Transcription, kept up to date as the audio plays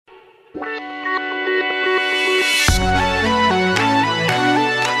Welcome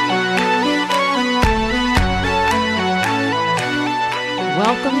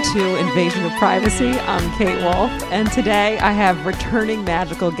to Invasion of Privacy. I'm Kate Wolf, and today I have returning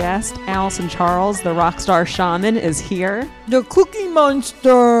magical guest Allison Charles, the rock star shaman, is here. The Cookie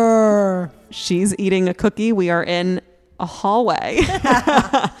Monster. She's eating a cookie. We are in a hallway.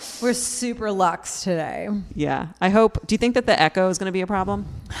 We're super luxe today. Yeah. Do you think that the echo is going to be a problem?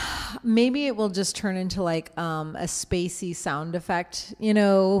 Maybe it will just turn into like a spacey sound effect, like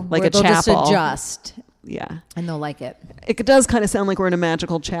a they'll chapel. just adjust. Yeah. And they'll like it. It does kind of sound like we're in a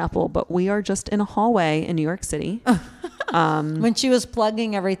magical chapel, but we are just in a hallway in New York City. When she was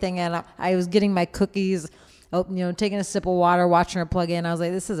plugging everything in, I was getting my cookies, taking a sip of water, watching her plug in. I was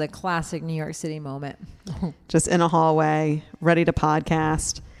like, this is a classic New York City moment. Just in a hallway, ready to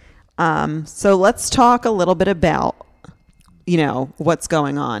podcast. So let's talk a little bit about, what's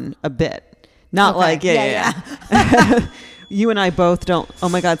going on a bit. Not okay. yeah. You and I both don't. Oh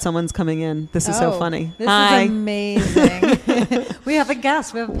my God, someone's coming in. This is so funny. This Hi. is amazing. We have a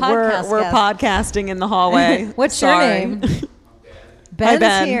guest. We have a podcast We're guest. podcasting in the hallway. What's Sorry. your name? Hi, Ben's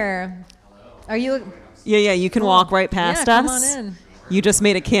Ben. here. Are you? Yeah, you can walk right past us. Come on in. You just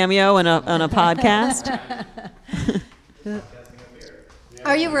made a cameo on a podcast.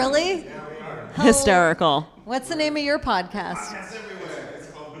 Are you really? Hysterical. What's the name of your podcast? It's everywhere. It's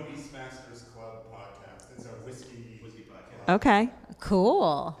called the Beastmasters Club podcast. It's a whiskey podcast. Okay.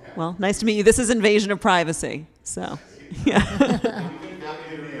 Cool. Well, nice to meet you. This is Invasion of Privacy. So, yeah.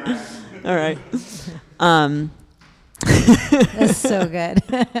 All right. That's so good.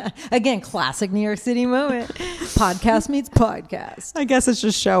 Again, classic New York City moment. Podcast meets podcast. I guess it's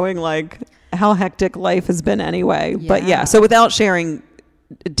just showing like how hectic life has been anyway. But yeah, Yeah. so without sharing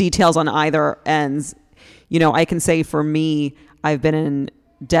details on either ends, I can say for me, I've been in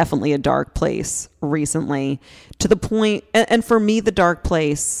definitely a dark place recently to the point, and for me, the dark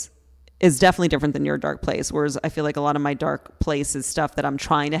place is definitely different than your dark place. Whereas I feel like a lot of my dark place is stuff that I'm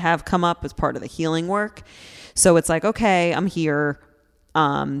trying to have come up as part of the healing work. So it's like, okay, I'm here.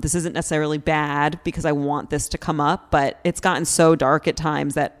 This isn't necessarily bad because I want this to come up, but it's gotten so dark at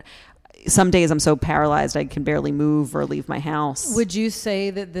times that some days I'm so paralyzed I can barely move or leave my house. Would you say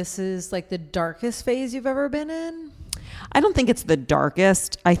that this is like the darkest phase you've ever been in? I don't think it's the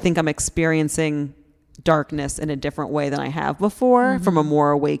darkest. I think I'm experiencing darkness in a different way than I have before, from a more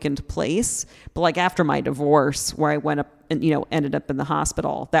awakened place. But like after my divorce, where I went up and, ended up in the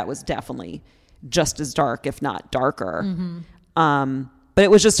hospital, that was definitely just as dark, if not darker. But it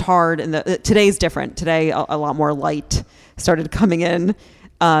was just hard. And today's different. Today, a lot more light started coming in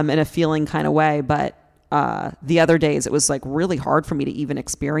a feeling kind of way. But the other days, it was like really hard for me to even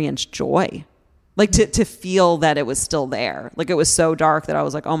experience joy. Like to feel that it was still there. Like it was so dark that I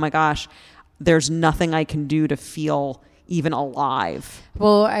was like, oh my gosh, there's nothing I can do to feel even alive.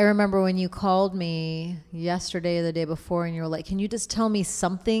 Well, I remember when you called me yesterday or the day before and you were like, can you just tell me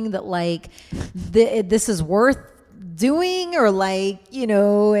something that like this is worth doing or like,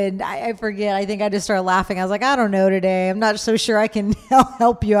 and I forget. I think I just started laughing. I was like, I don't know today. I'm not so sure I can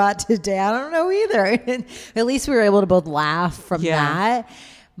help you out today. I don't know either. And at least we were able to both laugh from that.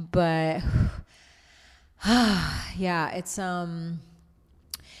 But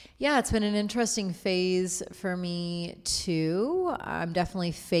it's been an interesting phase for me too. I'm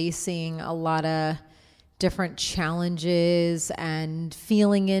definitely facing a lot of different challenges and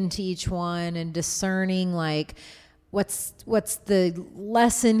feeling into each one and discerning like what's the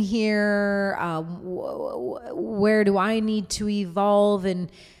lesson here, where do I need to evolve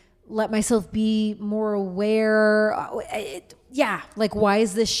and let myself be more aware. Like why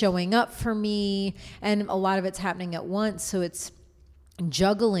is this showing up for me? And a lot of it's happening at once, so it's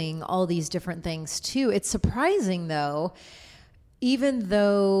juggling all these different things too. It's surprising though, even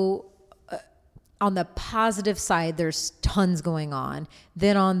though on the positive side there's tons going on,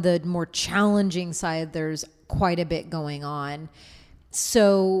 then on the more challenging side there's quite a bit going on.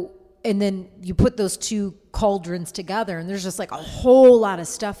 So, and then you put those two cauldrons together and there's just like a whole lot of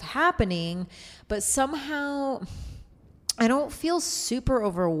stuff happening, but somehow I don't feel super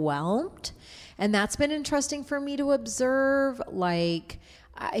overwhelmed. And that's been interesting for me to observe. Like,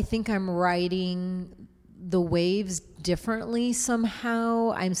 I think I'm riding the waves differently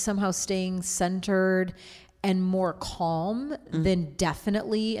somehow. I'm somehow staying centered and more calm than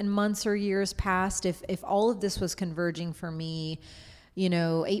definitely in months or years past. If all of this was converging for me,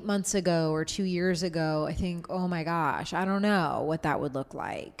 8 months ago or 2 years ago, I think, oh my gosh, I don't know what that would look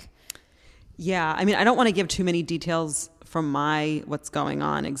like. Yeah. I mean, I don't want to give too many details my what's going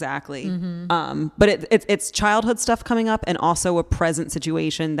on exactly. But it's childhood stuff coming up, and also a present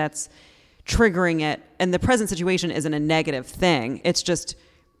situation that's triggering it. And the present situation isn't a negative thing. It's just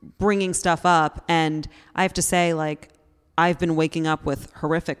bringing stuff up. And I have to say, like, I've been waking up with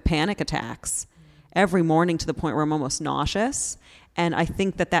horrific panic attacks every morning to the point where I'm almost nauseous. And I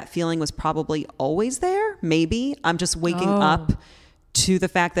think that feeling was probably always there. Maybe I'm just waking up to the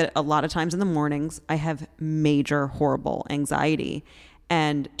fact that a lot of times in the mornings I have major, horrible anxiety,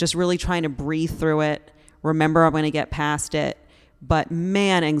 and just really trying to breathe through it. Remember, I'm going to get past it. But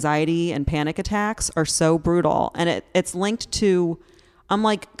man, anxiety and panic attacks are so brutal. And it's linked to, I'm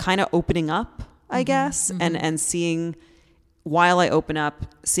like kind of opening up, I guess, and seeing, while I open up,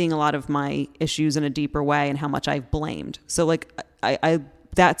 seeing a lot of my issues in a deeper way and how much I've blamed. So like, I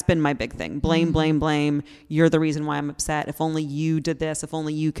that's been my big thing. Blame. You're the reason why I'm upset. If only you did this, if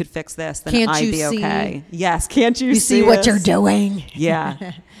only you could fix this, then I'd be okay. Yes. Can't you see what you're doing?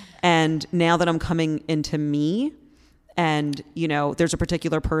 Yeah. And now that I'm coming into me, and, you know, there's a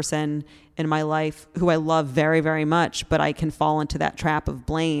particular person in my life who I love very, very much, but I can fall into that trap of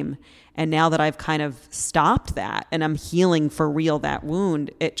blame. And now that I've kind of stopped that and I'm healing for real that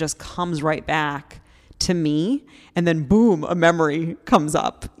wound, it just comes right back to me. And then boom, a memory comes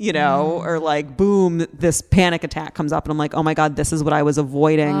up, you know, or like boom, this panic attack comes up, and I'm like, oh my God, this is what I was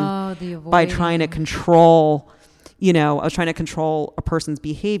avoiding by trying to control. You know, I was trying to control a person's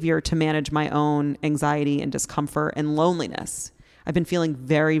behavior to manage my own anxiety and discomfort and loneliness. I've been feeling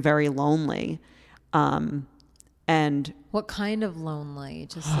very, very lonely. And what kind of lonely?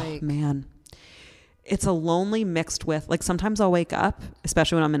 Just like, man, it's a lonely mixed with, like, sometimes I'll wake up,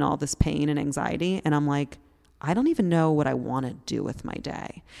 especially when I'm in all this pain and anxiety, and I'm like, I don't even know what I want to do with my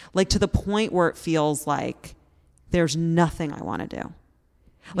day. Like, to the point where it feels like there's nothing I want to do.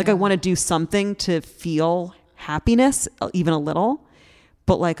 Like, I want to do something to feel happiness, even a little,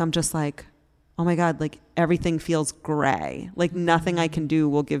 but like, I'm just like, oh my God, like everything feels gray. Like nothing I can do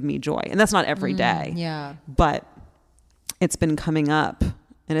will give me joy. And that's not every day. Yeah. But it's been coming up,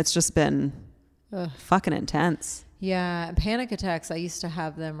 and it's just been fucking intense. Yeah. Panic attacks, I used to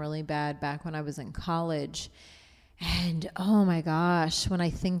have them really bad back when I was in college. And oh my gosh, when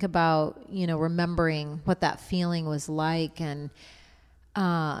I think about, you know, remembering what that feeling was like, and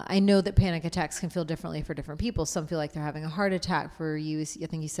I know that panic attacks can feel differently for different people. Some feel like they're having a heart attack. For you, I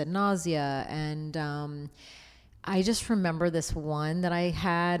think you said nausea. And I just remember this one that I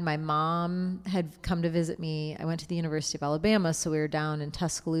had. My mom had come to visit me. I went to the University of Alabama, so we were down in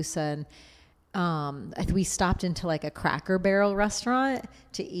Tuscaloosa, and we stopped into like a Cracker Barrel restaurant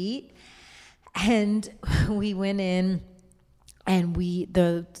to eat. And we went in. And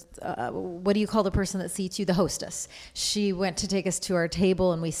what do you call the person that seats you? The hostess. She went to take us to our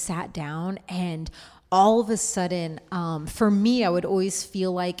table, and we sat down, and all of a sudden, for me, I would always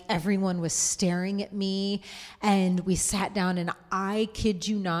feel like everyone was staring at me, and we sat down, and I kid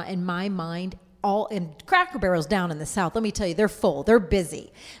you not, in my mind, and Cracker Barrel's down in the South. Let me tell you, they're full. They're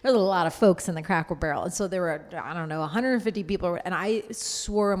busy. There's a lot of folks in the Cracker Barrel. And so there were, I don't know, 150 people. And I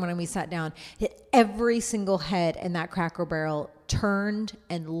swore when we sat down, that every single head in that Cracker Barrel turned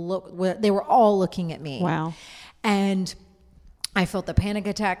and looked. They were all looking at me. Wow. And I felt the panic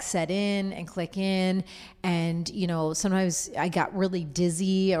attack set in and click in. And, you know, sometimes I got really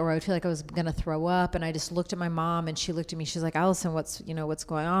dizzy, or I would feel like I was going to throw up. And I just looked at my mom, and she looked at me. She's like, Allison, what's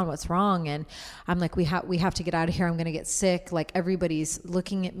going on? What's wrong? And I'm like, we have to get out of here. I'm going to get sick. Like, everybody's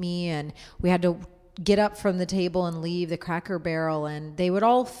looking at me, and we had to get up from the table and leave the Cracker Barrel. And they would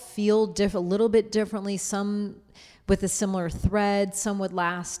all feel a little bit differently. Some with a similar thread, some would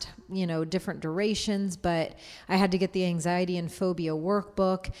last, you know, different durations, but I had to get the anxiety and phobia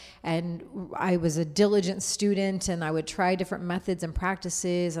workbook, and I was a diligent student, and I would try different methods and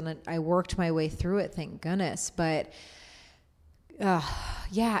practices, and I worked my way through it, thank goodness. But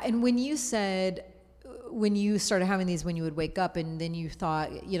yeah. And when you said, when you started having these, when you would wake up and then you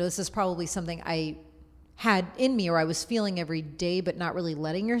thought, you know, this is probably something I had in me, or I was feeling every day, but not really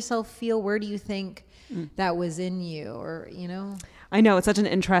letting yourself feel, where do you think that was in you? Or, you know, I know it's such an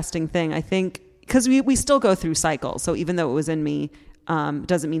interesting thing. I think because we still go through cycles. So even though it was in me,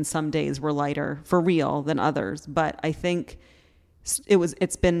 doesn't mean some days were lighter for real than others. But I think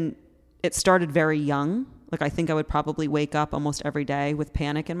it started very young. Like, I think I would probably wake up almost every day with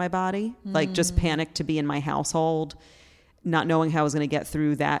panic in my body, like just panic to be in my household, not knowing how I was going to get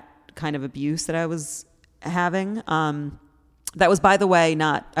through that kind of abuse that I was having. That was, by the way,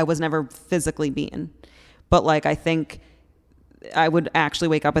 I was never physically beaten, but like, I think I would actually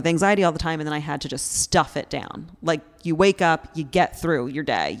wake up with anxiety all the time, and then I had to just stuff it down. Like, you wake up, you get through your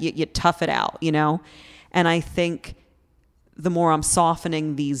day, you tough it out, you know? And I think the more I'm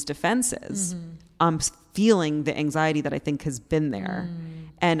softening these defenses, I'm feeling the anxiety that I think has been there.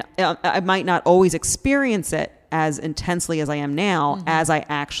 And I might not always experience it as intensely as I am now, as I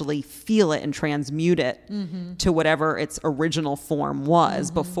actually feel it and transmute it to whatever its original form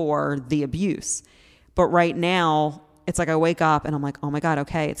was before the abuse. But right now, it's like I wake up and I'm like, oh my God,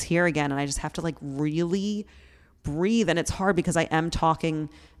 okay, it's here again. And I just have to like really breathe. And it's hard because I am talking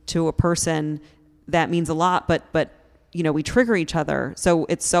to a person that means a lot, but you know, we trigger each other. So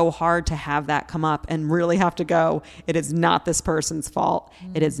it's so hard to have that come up and really have to go, it is not this person's fault.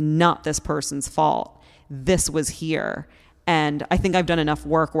 It is not this person's fault. This was here. And I think I've done enough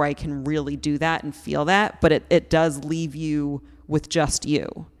work where I can really do that and feel that, but it does leave you with just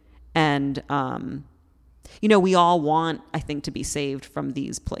you. And, you know, we all want, I think, to be saved from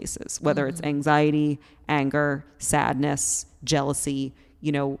these places, whether it's anxiety, anger, sadness, jealousy.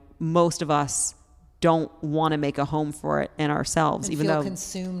 You know, most of us don't want to make a home for it in ourselves, and even feel though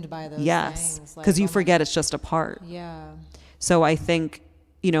consumed by those yes, things. because Like, you forget it's just a part. Yeah. So I think,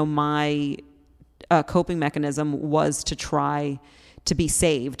 you know, my coping mechanism was to try to be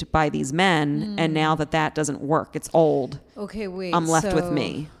saved by these men, and now that doesn't work, it's old. Okay, wait. I'm left with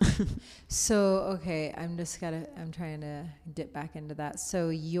me. So, okay, I'm trying to dip back into that. So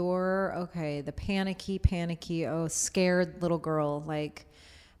the panicky, scared little girl, like,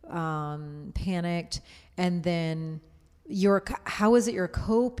 panicked. And then how is it your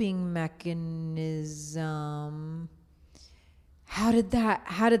coping mechanism? How did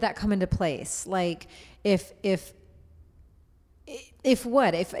that come into place? Like, if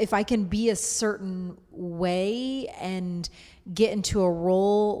I can be a certain way and get into a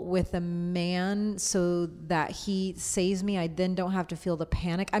role with a man so that he saves me, I then don't have to feel the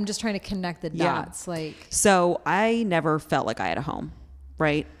panic. I'm just trying to connect the dots. So I never felt like I had a home,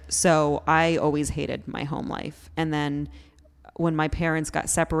 right? So I always hated my home life. And then when my parents got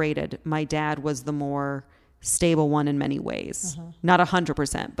separated, my dad was the more stable one in many ways. Not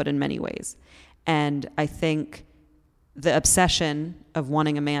 100%, but in many ways. And I think the obsession of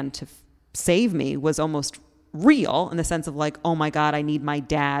wanting a man to save me was almost real, in the sense of like, oh my God, I need my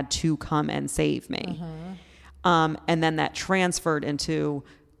dad to come and save me. And then that transferred into,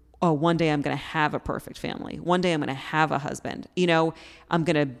 oh, one day I'm going to have a perfect family. One day I'm going to have a husband. You know, I'm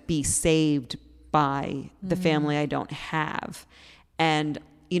going to be saved by the family I don't have. And,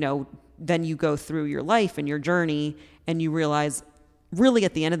 you know, then you go through your life and your journey and you realize really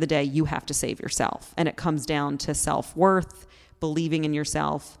at the end of the day, you have to save yourself. And it comes down to self-worth, believing in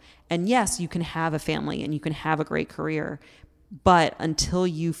yourself. And yes, you can have a family and you can have a great career, but until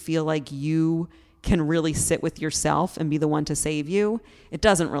you feel like you can really sit with yourself and be the one to save you, it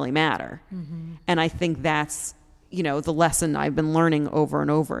doesn't really matter. And I think that's, you know, the lesson I've been learning over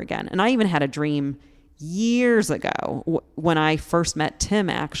and over again. And I even had a dream years ago when I first met Tim,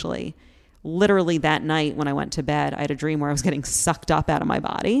 actually. Literally that night when I went to bed, I had a dream where I was getting sucked up out of my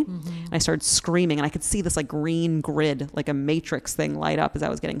body. And I started screaming, and I could see this like green grid, like a matrix thing light up as I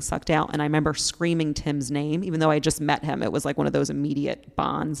was getting sucked out. And I remember screaming Tim's name, even though I just met him. It was like one of those immediate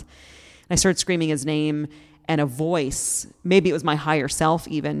bonds. And I started screaming his name, and a voice, maybe it was my higher self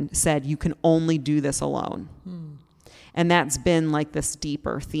even, said, "You can only do this alone." And that's been like this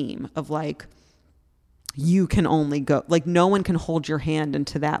deeper theme of like, you can only go, like no one can hold your hand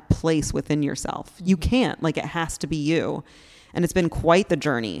into that place within yourself. You can't, like it has to be you. And it's been quite the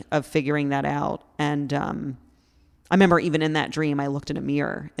journey of figuring that out. And I remember even in that dream, I looked in a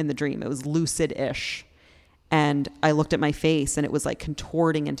mirror in the dream. It was lucid-ish. And I looked at my face and it was like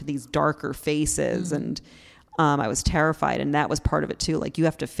contorting into these darker faces. And I was terrified. And that was part of it too. Like you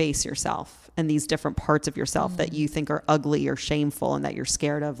have to face yourself and these different parts of yourself that you think are ugly or shameful and that you're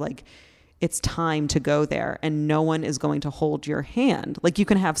scared of. Like, it's time to go there, and no one is going to hold your hand. Like you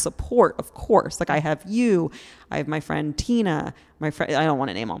can have support, of course. Like I have you, I have my friend Tina, my friend, I don't want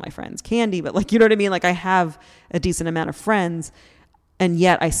to name all my friends, Candy, but like, you know what I mean? Like I have a decent amount of friends, and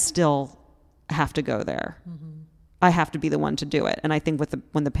yet I still have to go there. I have to be the one to do it. And I think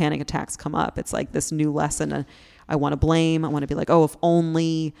when the panic attacks come up, it's like this new lesson. I want to blame. I want to be like, oh, if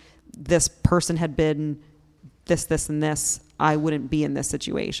only this person had been this, and this, I wouldn't be in this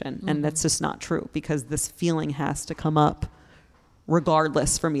situation. And that's just not true, because this feeling has to come up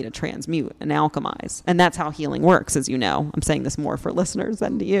regardless for me to transmute and alchemize. And that's how healing works, as you know. I'm saying this more for listeners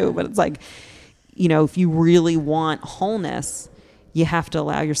than to you, but it's like, you know, if you really want wholeness, you have to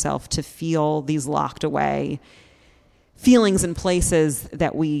allow yourself to feel these locked away feelings in places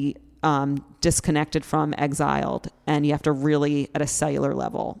that we disconnected from, exiled. And you have to really, at a cellular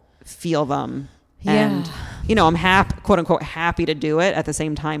level, feel them, And, Yeah. I'm quote unquote, happy to do it. At the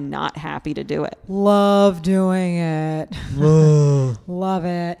same time, not happy to do it. Love doing it. Love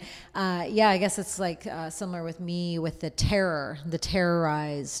it. Yeah, I guess it's like similar with me with the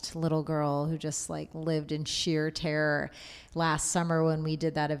terrorized little girl who just like lived in sheer terror last summer when we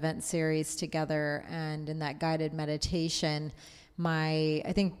did that event series together. And in that guided meditation,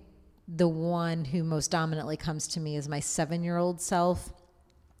 I think the one who most dominantly comes to me is my 7-year-old self.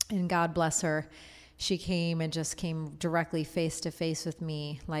 And God bless her. She came directly face to face with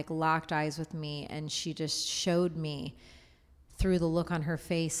me, like locked eyes with me. And she just showed me through the look on her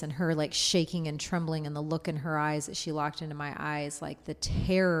face and her like shaking and trembling and the look in her eyes that she locked into my eyes, like the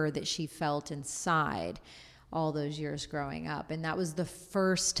terror that she felt inside all those years growing up. And that was the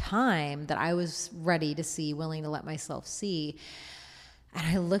first time that I was ready to see, willing to let myself see. And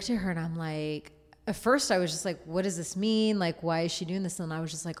I looked at her and I'm like, at first I was just like, what does this mean? Like, why is she doing this? And I was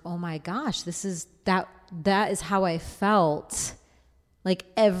just like, oh my gosh, that is how I felt. Like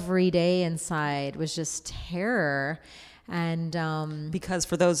every day inside was just terror. And because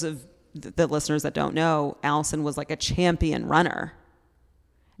for those of the listeners that don't know, Allison was like a champion runner.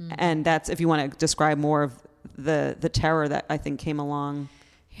 Mm-hmm. And that's, if you want to describe more of the terror that I think came along.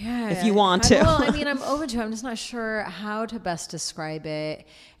 Yeah, if you want to. Well, I mean, I'm open to it. I'm just not sure how to best describe it.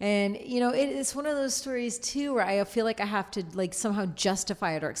 And, it's one of those stories too, where I feel like I have to like somehow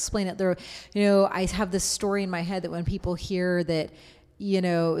justify it or explain it. I have this story in my head that when people hear that, it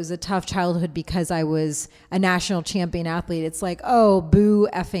was a tough childhood because I was a national champion athlete, it's like, oh, boo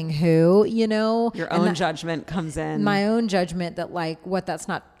effing who, Your own judgment comes in. My own judgment that like, that's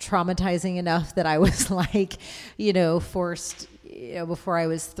not traumatizing enough that I was like, forced, before I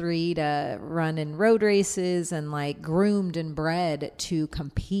was 3 to run in road races and like groomed and bred to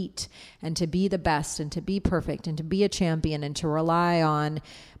compete and to be the best and to be perfect and to be a champion and to rely on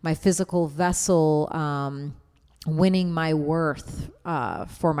my physical vessel, winning my worth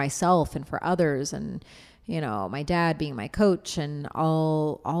for myself and for others, and my dad being my coach and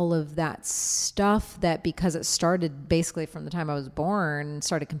all of that stuff, that because it started basically from the time I was born,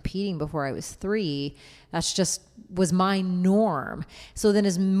 started competing before I was 3, that's just was my norm. So then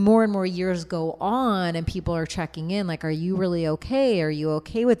as more and more years go on and people are checking in, like, are you really okay? Are you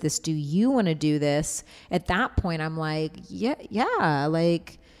okay with this? Do you want to do this? At that point, I'm like, yeah,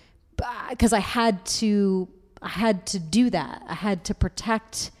 like, because I had to do that. I had to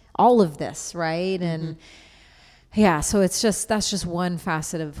protect all of this, right? Mm-hmm. And yeah, so that's just one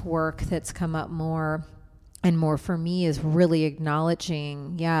facet of work that's come up more and more for me, is really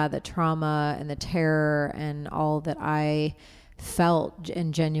acknowledging, the trauma and the terror and all that I felt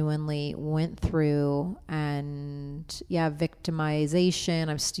and genuinely went through. And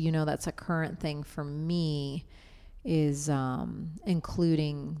victimization, that's a current thing for me, is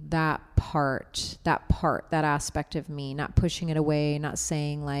including that aspect of me, not pushing it away, not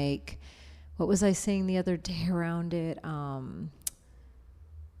saying like, what was I saying the other day around it?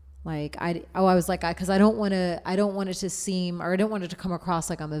 I was like, because I don't want it to seem, or I don't want it to come across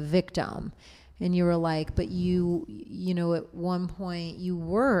like I'm a victim. And you were like, but you at one point you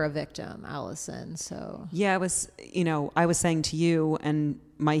were a victim, Allison. So yeah, I was saying to you, and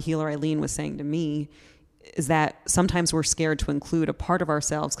my healer Eileen was saying to me, is that sometimes we're scared to include a part of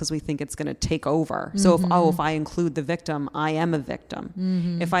ourselves because we think it's going to take over. Mm-hmm. So if I include the victim, I am a victim.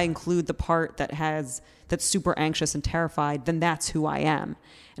 Mm-hmm. If I include the part that's super anxious and terrified, then that's who I am.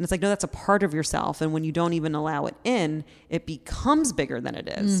 And it's like, no, that's a part of yourself. And when you don't even allow it in, it becomes bigger than it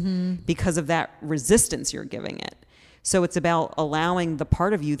is because of that resistance you're giving it. So it's about allowing the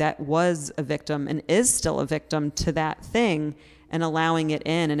part of you that was a victim and is still a victim to that thing and allowing it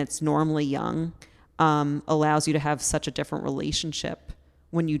in. And it's normally young. Allows you to have such a different relationship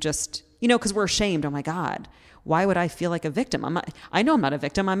when you just, because we're ashamed. Oh my God, why would I feel like a victim? I know I'm not a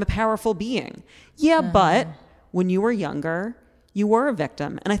victim. I'm a powerful being. Yeah, but when you were younger, you were a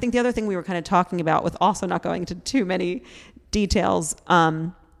victim. And I think the other thing we were kind of talking about, with also not going into too many details,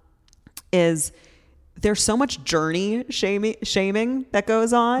 is there's so much journey shaming that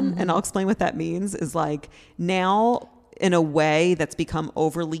goes on. And I'll explain what that means. Is like, now, in a way that's become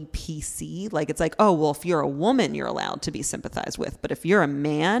overly PC. Like, it's like, oh, well, if you're a woman, you're allowed to be sympathized with. But if you're a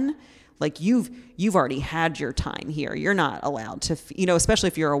man, like, you've already had your time here. You're not allowed to, especially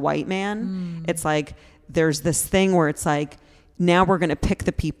if you're a white man. It's like, there's this thing where it's like, now we're going to pick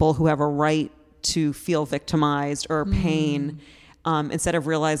the people who have a right to feel victimized or pain, instead of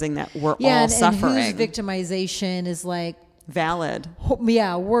realizing that we're all suffering. And whose victimization is like, valid,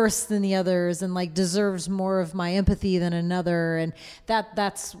 worse than the others, and like deserves more of my empathy than another. And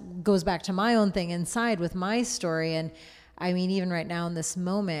that's goes back to my own thing inside with my story. And I mean, even right now in this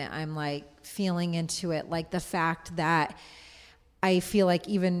moment, I'm like feeling into it, like the fact that I feel like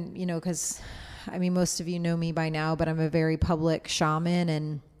even, you know, because I mean, most of you know me by now, but I'm a very public shaman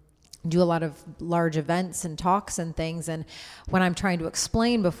and do a lot of large events and talks and things. And when I'm trying to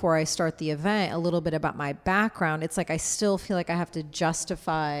explain before I start the event a little bit about my background, it's like I still feel like I have to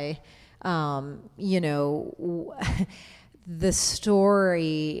justify, you know, the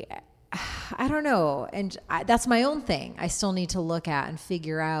story. I don't know. And that's my own thing. I still need to look at and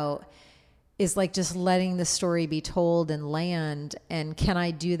figure out, is like just letting the story be told and land. And can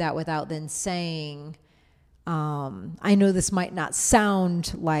I do that without then saying, I know this might not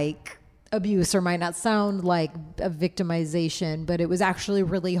sound like abuse or might not sound like a victimization, but it was actually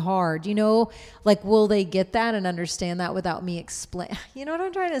really hard, you know, like, will they get that and understand that without me explain? You know what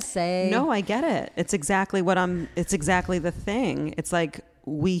I'm trying to say? No, I get it. It's exactly it's exactly the thing. It's like,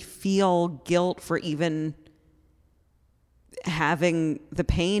 we feel guilt for even having the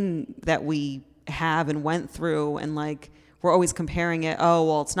pain that we have and went through. And like, we're always comparing it. Oh,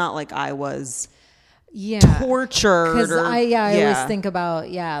 well, it's not like I was tortured. Because I always think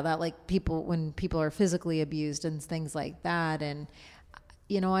about, that like when people are physically abused and things like that. And,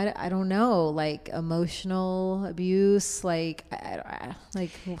 you know, I don't know, like emotional abuse, like,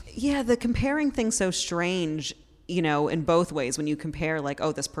 the comparing thing's so strange, you know, in both ways. When you compare like,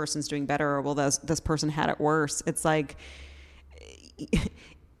 oh, this person's doing better, or well, this person had it worse. It's like,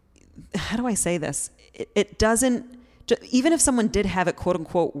 how do I say this? It doesn't, even if someone did have it quote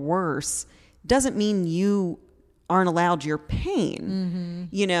unquote worse, doesn't mean you aren't allowed your pain,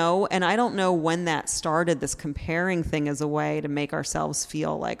 you know? And I don't know when that started, this comparing thing as a way to make ourselves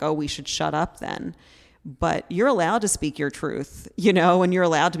feel like, oh, we should shut up then. But you're allowed to speak your truth, you know, and you're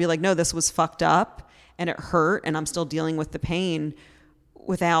allowed to be like, no, this was fucked up and it hurt and I'm still dealing with the pain,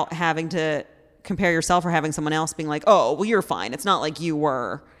 without having to compare yourself or having someone else being like, oh, well, you're fine. It's not like you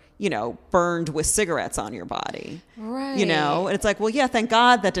were, you know, burned with cigarettes on your body. Right. You know, and it's like, well, yeah, thank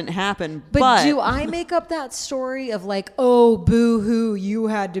God that didn't happen. But do I make up that story of like, oh, boo-hoo, you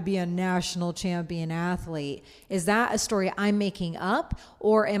had to be a national champion athlete? Is that a story I'm making up?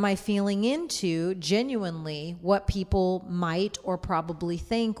 Or am I feeling into genuinely what people might or probably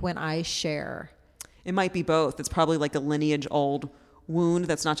think when I share? It might be both. It's probably like a lineage old wound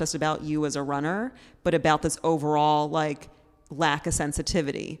that's not just about you as a runner, but about this overall like lack of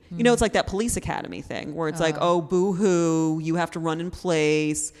sensitivity. You know, it's like that police academy thing where it's like, oh, boo-hoo, you have to run in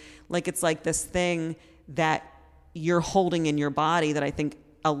place. Like, it's like this thing that you're holding in your body that I think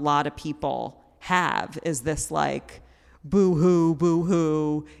a lot of people have, is this like, boo-hoo,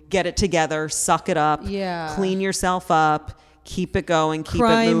 boo-hoo, get it together, suck it up, clean yourself up, keep it going, keep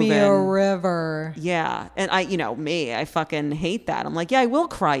Cry it moving. me a river. Yeah. And I fucking hate that. I'm like, yeah, I will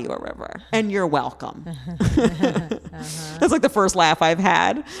cry you a river and you're welcome. That's like the first laugh I've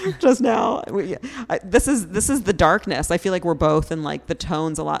had just now. This is the darkness. I feel like we're both in like the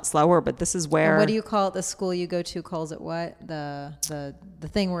tones a lot slower, but this is where. And what do you call it? The school you go to calls it what? The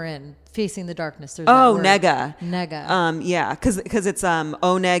thing we're in, facing the darkness. There's nega. Nega. Yeah, because it's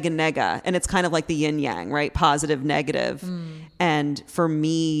oneg and nega, and it's kind of like the yin yang, right? Positive, negative. And for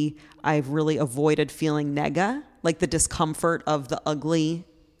me, I've really avoided feeling nega, like the discomfort of the ugly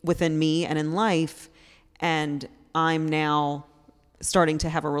within me and in life. And I'm now starting to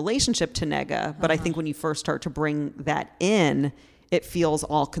have a relationship to nega. But I think when you first start to bring that in, it feels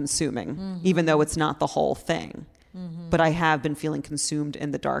all consuming, even though it's not the whole thing. But I have been feeling consumed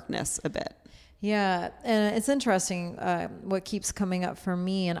in the darkness a bit. Yeah, and it's interesting what keeps coming up for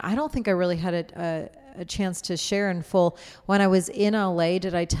me, and I don't think I really had a chance to share in full. When I was in LA,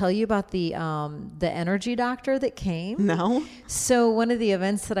 did I tell you about the energy doctor that came? No. So one of the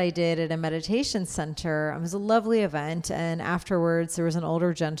events that I did at a meditation center, it was a lovely event, and afterwards there was an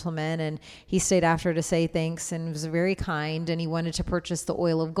older gentleman, and he stayed after to say thanks and was very kind, and he wanted to purchase the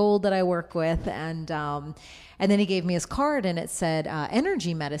oil of gold that I work with, and then he gave me his card, and it said,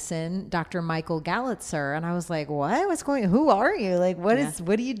 energy medicine, Dr. Michael Gallitzer. And I was like, what? What's going on? Who are you? Like, what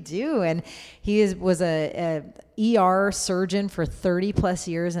do you do? And he was a ER surgeon for 30 plus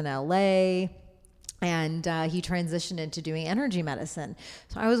years in LA. And he transitioned into doing energy medicine.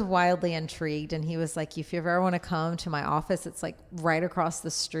 So I was wildly intrigued. And he was like, if you ever want to come to my office, it's like right across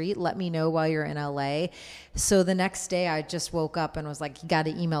the street. Let me know while you're in LA. So the next day I just woke up and was like, you got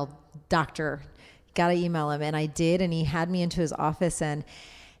to email Dr. Got to email him. And I did. And he had me into his office, and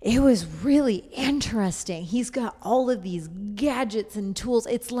it was really interesting. He's got all of these gadgets and tools.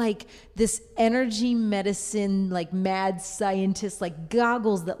 It's like this energy medicine, like mad scientist, like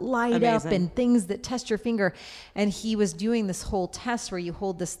goggles that light up and things that test your finger. And he was doing this whole test where you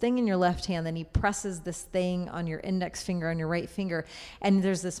hold this thing in your left hand, then he presses this thing on your index finger, on your right finger. And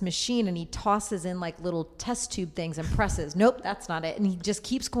there's this machine and he tosses in like little test tube things and presses. Nope, that's not it. And he just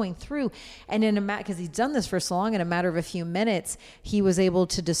keeps going through. And in because he's done this for so long, in a matter of a few minutes, he was able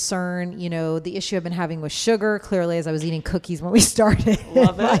to discern, you know, the issue I've been having with sugar, clearly, as I was eating cookies when we started.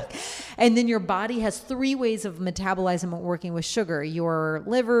 Love it. And then your body has 3 ways of metabolizing and working with sugar: your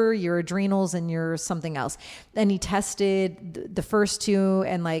liver, your adrenals, and your something else. And he tested the first 2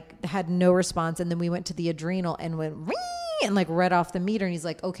 and like had no response. And then we went to the adrenal and went and like read off the meter. And he's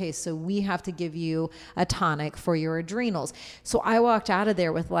like, okay, so we have to give you a tonic for your adrenals. So I walked out of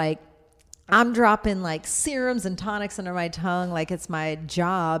there with like, I'm dropping like serums and tonics under my tongue like it's my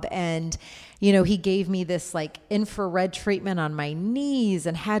job. And, you know, he gave me this like infrared treatment on my knees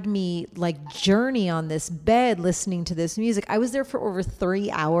and had me like journey on this bed listening to this music. I was there for over 3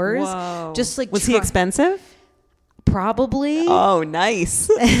 hours. Whoa. Just like was he expensive? Probably. Oh, nice.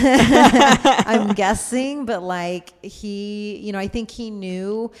 I'm guessing, but like he, you know, I think he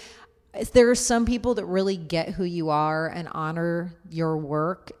knew. There are some people that really get who you are and honor your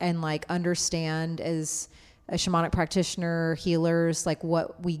work and like understand as a shamanic practitioner, healers, like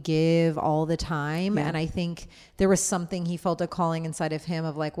what we give all the time. Yeah. And I think there was something, he felt a calling inside of him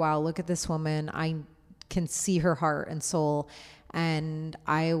of like, wow, look at this woman. I can see her heart and soul, and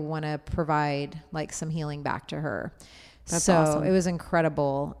I want to provide like some healing back to her. That's so awesome. It was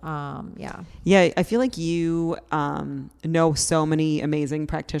incredible. Yeah, I feel like you know so many amazing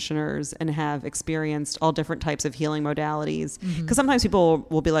practitioners and have experienced all different types of healing modalities. Because sometimes people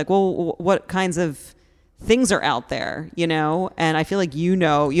will be like, well, what kinds of things are out there, you know? And I feel like you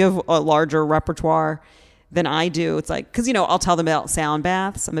have a larger repertoire than I do. It's like, because, you know, I'll tell them about sound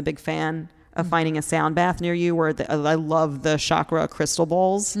baths. I'm a big fan of finding a sound bath near you where I love the chakra crystal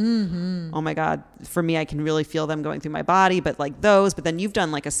bowls. Oh my God. For me, I can really feel them going through my body, but like those, but then you've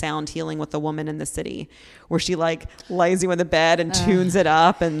done like a sound healing with a woman in the city where she like lays you in the bed and tunes it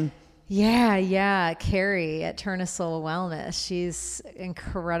up. And yeah. Carrie at Turnasoul Wellness. She's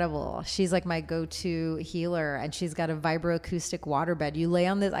incredible. She's like my go-to healer, and she's got a vibroacoustic waterbed. You lay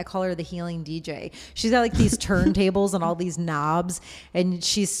on this, I call her the healing DJ. She's got like these turntables and all these knobs, and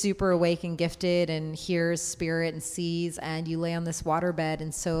she's super awake and gifted and hears spirit and sees, and you lay on this waterbed.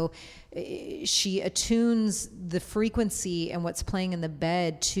 And so she attunes the frequency and what's playing in the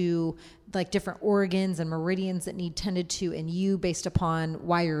bed to like different organs and meridians that need tended to in you based upon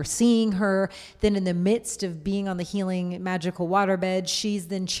why you're seeing her. Then in the midst of being on the healing magical waterbed, she's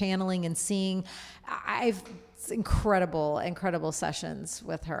then channeling and seeing. It's incredible sessions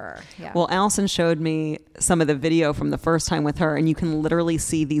with her. Yeah. Well, Allison showed me some of the video from the first time with her, and you can literally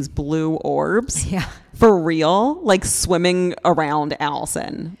see these blue orbs. Yeah. For real, like swimming around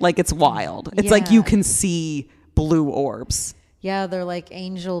Allison. Like it's wild. It's like you can see blue orbs. Yeah, they're like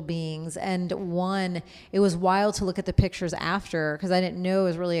angel beings. And it was wild to look at the pictures after, because I didn't know it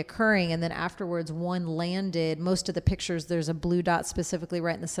was really occurring. And then afterwards, one landed. Most of the pictures, there's a blue dot specifically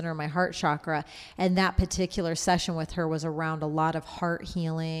right in the center of my heart chakra. And that particular session with her was around a lot of heart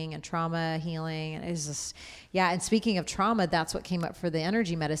healing and trauma healing. And it was just, yeah. And speaking of trauma, that's what came up for the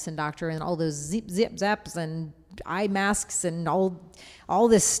energy medicine doctor, and all those zip zaps and eye masks and all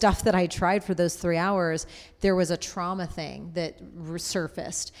this stuff that I tried for those 3 hours. There was a trauma thing that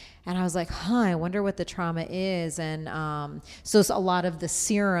resurfaced, and I was like, I wonder what the trauma is. And so it's a lot of the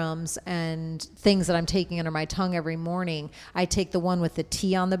serums and things that I'm taking under my tongue every morning. I take the one with the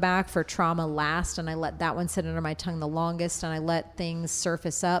T on the back for trauma last, and I let that one sit under my tongue the longest, and I let things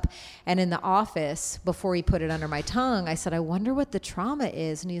surface up. And in the office, before he put it under my tongue, I said, I wonder what the trauma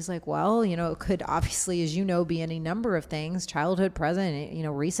is. And he's like, well, you know, it could obviously, as you know, be any number of things, childhood, present, you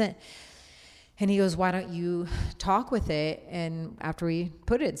know, recent. And he goes, why don't you talk with it, and after we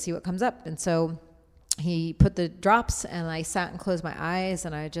put it, and see what comes up. And so he put the drops, and I sat and closed my eyes,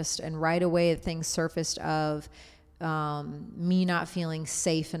 and right away things surfaced of me not feeling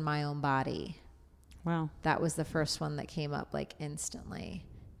safe in my own body. Wow. That was the first one that came up like instantly.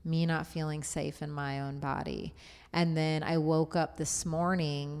 Me not feeling safe in my own body. And then I woke up this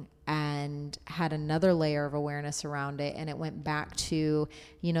morning and had another layer of awareness around it. And it went back to,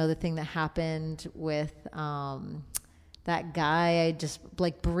 you know, the thing that happened with that guy I just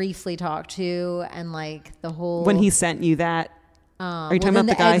like briefly talked to, and like the whole... When he sent you that... Are you talking about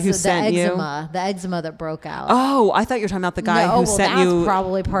the guy who sent you? The eczema that broke out. Oh, I thought you were talking about the guy who sent you... that's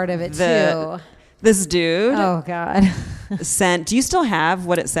probably part of it too. This dude? Oh, God. sent. Do you still have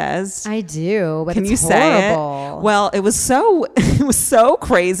what it says? I do, but Can it's you say horrible. it? Well, it was so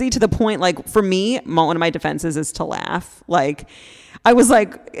crazy to the point, like, for me, one of my defenses is to laugh. Like, I was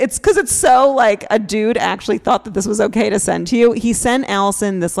like, it's because it's so like a dude actually thought that this was okay to send to you. He sent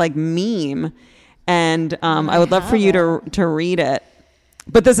Allison this like meme, and I would love for you to read it.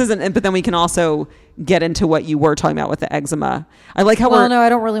 But this isn't. But then we can also get into what you were talking about with the eczema. I like how no, I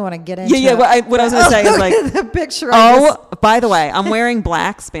don't really want to get into yeah. What I was going to say is like the picture. By the way, I'm wearing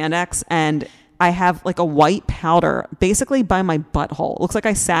black spandex and I have like a white powder basically by my butthole. It looks like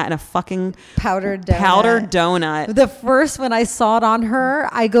I sat in a fucking powdered donut. The first when I saw it on her,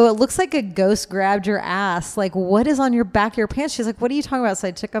 I go, it looks like a ghost grabbed your ass. Like, what is on your back of your pants? She's like, what are you talking about? So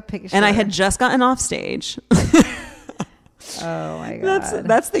I took a picture. And I had just gotten off stage. Oh my God.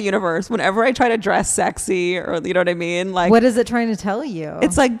 That's the universe. Whenever I try to dress sexy, or you know what I mean? Like, what is it trying to tell you?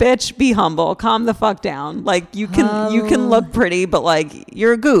 It's like, bitch, be humble, calm the fuck down. Like you can look pretty, but like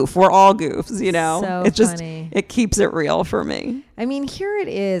you're a goof. We're all goofs, you know? So it's just funny. It keeps it real for me. I mean, here it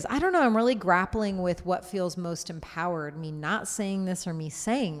is. I don't know. I'm really grappling with what feels most empowered, me not saying this or me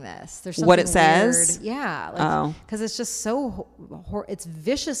saying this. There's something what it says? weird. Yeah. Because it's just so, it's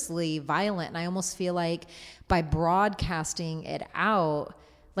viciously violent. And I almost feel like by broadcasting it out,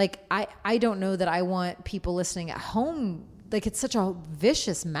 like I don't know that I want people listening at home. Like, it's such a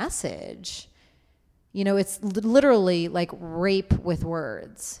vicious message. You know, it's literally like rape with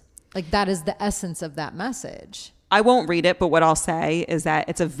words. Like, that is the essence of that message. I won't read it, but what I'll say is that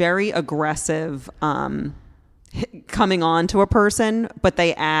it's a very aggressive coming on to a person, but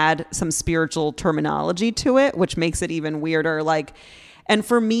they add some spiritual terminology to it, which makes it even weirder. Like, and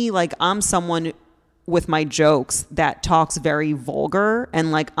for me, like, I'm someone with my jokes that talks very vulgar,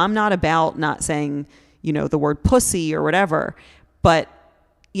 and like, I'm not about not saying, you know, the word pussy or whatever, but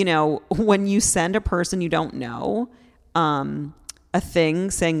you know, when you send a person you don't know, a thing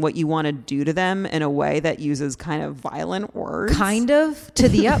saying what you want to do to them in a way that uses kind of violent words. Kind of to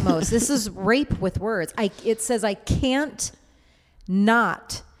the utmost. This is rape with words. It says I can't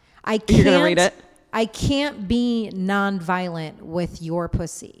not. I can't. You're gonna read it? I can't be nonviolent with your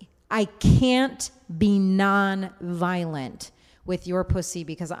pussy. I can't be nonviolent with your pussy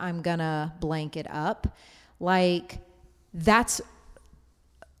because I'm gonna blank it up. Like, that's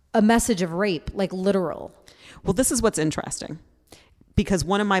a message of rape, like literal. Well, this is what's interesting. Because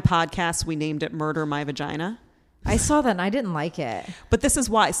one of my podcasts, we named it Murder My Vagina. I saw that and I didn't like it. But this is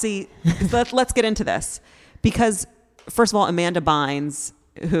why. See, let's get into this. Because, first of all, Amanda Bynes,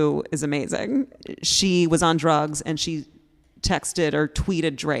 who is amazing, she was on drugs and she texted or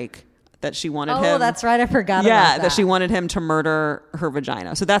tweeted Drake that she wanted him. Oh, that's right. I forgot about that. That she wanted him to murder her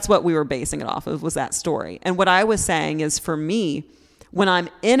vagina. So that's what we were basing it off of, was that story. And what I was saying is, for me, when I'm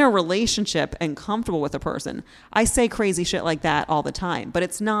in a relationship and comfortable with a person, I say crazy shit like that all the time. But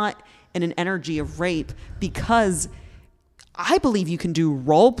it's not in an energy of rape, because I believe you can do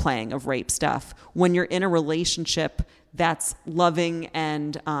role playing of rape stuff when you're in a relationship that's loving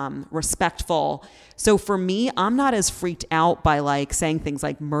and respectful. So for me, I'm not as freaked out by like saying things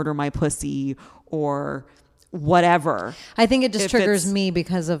like murder my pussy or whatever. I think it just triggers me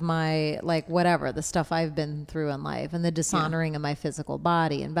because of my, like, whatever, the stuff I've been through in life and the dishonoring of my physical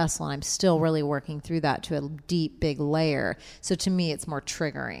body and vessel. And I'm still really working through that to a deep, big layer. So to me, it's more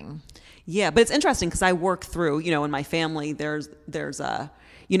triggering. Yeah, but it's interesting because I work through, you know, in my family, there's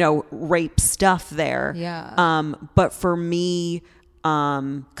you know, rape stuff there. Yeah. But for me,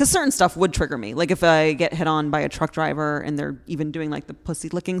 because certain stuff would trigger me. Like if I get hit on by a truck driver and they're even doing like the pussy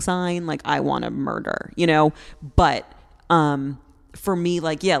licking sign, like I want to murder, you know. But for me,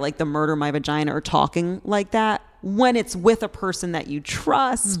 like, yeah, like the murder my vagina or talking like that, when it's with a person that you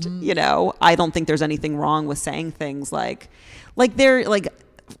trust, you know, I don't think there's anything wrong with saying things like they're like,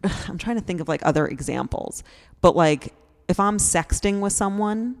 I'm trying to think of like other examples, but like if I'm sexting with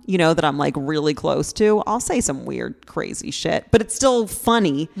someone, you know, that I'm like really close to, I'll say some weird, crazy shit, but it's still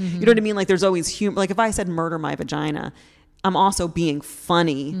funny. You know what I mean? Like there's always humor. Like if I said murder my vagina, I'm also being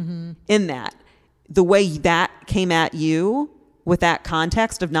funny in that. The way that came at you with that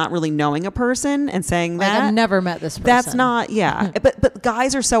context of not really knowing a person and saying like, that. I've never met this person. That's not, yeah. but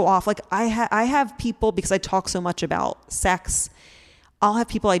guys are so off. Like I have people, because I talk so much about sex, I'll have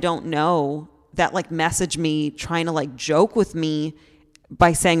people I don't know that like message me trying to like joke with me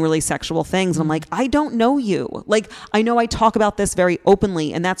by saying really sexual things. And I'm like, I don't know you. Like, I know I talk about this very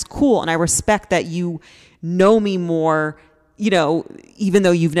openly and that's cool. And I respect that you know me more, you know, even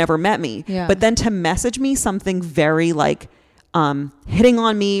though you've never met me. Yeah. But then to message me something very like hitting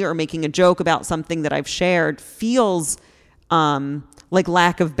on me or making a joke about something that I've shared feels like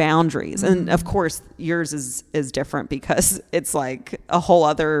lack of boundaries. And of course yours is different because it's like a whole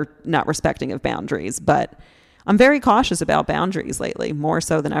other not respecting of boundaries. But I'm very cautious about boundaries lately, more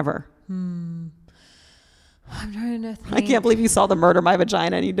so than ever. I'm trying to think. I can't believe you saw the Murder My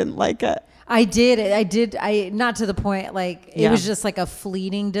Vagina and you didn't like it. I did. Not to the point, like, it Yeah. was just like a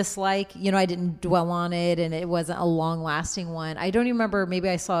fleeting dislike. You know, I didn't dwell on it and it wasn't a long lasting one. I don't even remember. Maybe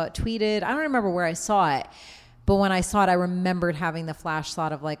I saw it tweeted. I don't remember where I saw it. But when I saw it, I remembered having the flash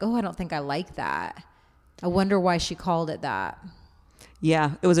thought of like, oh, I don't think I like that. I wonder why she called it that.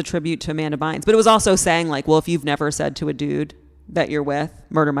 Yeah, it was a tribute to Amanda Bynes. But it was also saying like, well, if you've never said to a dude that you're with,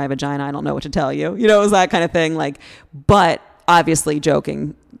 murder my vagina, I don't know what to tell you. You know, it was that kind of thing. Like, but obviously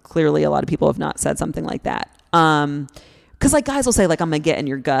joking, clearly a lot of people have not said something like that. Because like guys will say like, I'm going to get in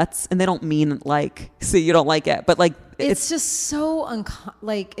your guts. And they don't mean like, see, you don't like it. But like, It's just so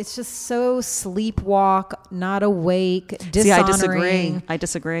it's just so sleepwalk, not awake, dishonoring. See, I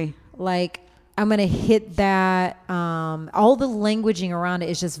disagree. Like, I'm going to hit that. All the languaging around it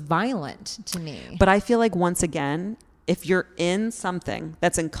is just violent to me. But I feel like once again, if you're in something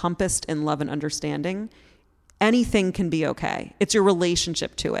that's encompassed in love and understanding, anything can be okay. It's your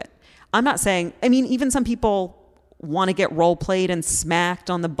relationship to it. I'm not saying, I mean, even some people want to get role played and smacked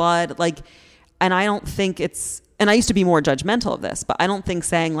on the butt. Like, and I don't think it's, and I used to be more judgmental of this, but I don't think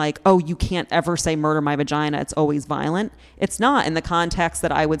saying like, oh, you can't ever say murder my vagina, it's always violent. It's not in the context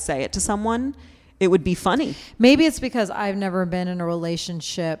that I would say it to someone. It would be funny. Maybe it's because I've never been in a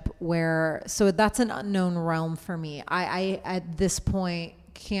relationship where, so that's an unknown realm for me. I at this point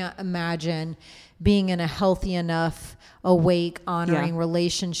can't imagine being in a healthy enough, awake, honoring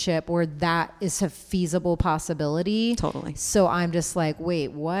relationship where that is a feasible possibility. Totally. So I'm just like,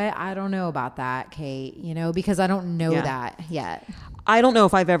 wait, what? I don't know about that, Kate, you know, because I don't know that yet. I don't know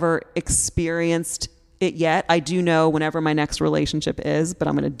if I've ever experienced it yet. I do know whenever my next relationship is, but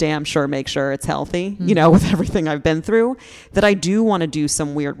I'm going to damn sure make sure it's healthy, you know, with everything I've been through, that I do want to do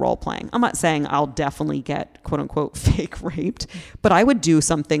some weird role playing. I'm not saying I'll definitely get quote unquote fake raped, but I would do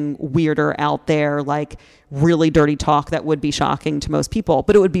something weirder out there, like really dirty talk that would be shocking to most people,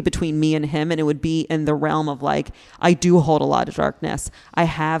 but it would be between me and him. And it would be in the realm of like, I do hold a lot of darkness. I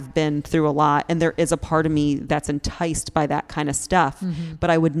have been through a lot. And there is a part of me that's enticed by that kind of stuff,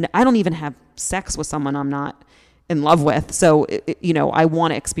 but I don't even have sex with someone I'm not in love with. So, you know, I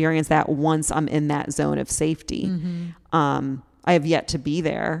want to experience that once I'm in that zone of safety. I have yet to be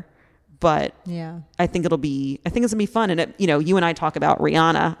there, but I think it's going to be fun. And you know, you and I talk about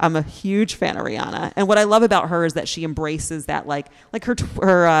Rihanna. I'm a huge fan of Rihanna. And what I love about her is that she embraces that, like her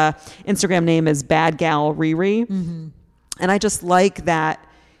Instagram name is Bad Gal Riri. And I just like that,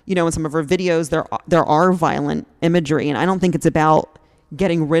 you know, in some of her videos, there are violent imagery, and I don't think it's about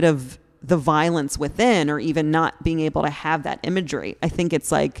getting rid of the violence within or even not being able to have that imagery. I think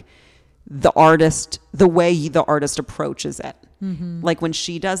it's like the way the artist approaches it. Like when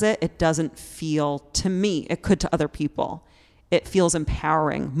she does it, it doesn't feel, to me, it could to other people, it feels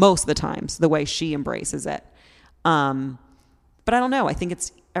empowering most of the times, the way she embraces it. But I don't know. I think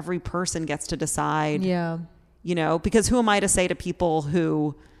it's every person gets to decide, you know, because who am I to say to people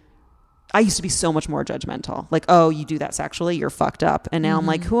who, I used to be so much more judgmental. Like, oh, you do that sexually, you're fucked up. And now I'm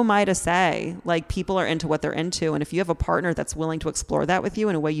like, who am I to say? Like, people are into what they're into. And if you have a partner that's willing to explore that with you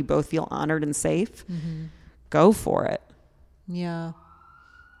in a way you both feel honored and safe, go for it. Yeah.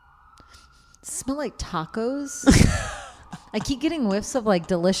 Smell like tacos. I keep getting whiffs of like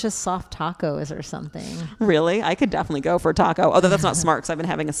delicious soft tacos or something. Really? I could definitely go for a taco. Although that's not smart because I've been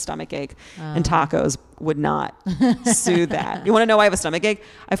having a stomach ache and tacos would not soothe that. You want to know why I have a stomach ache?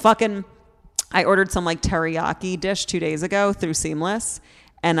 I ordered some like teriyaki dish 2 days ago through Seamless,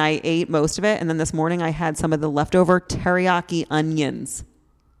 and I ate most of it. And then this morning I had some of the leftover teriyaki onions.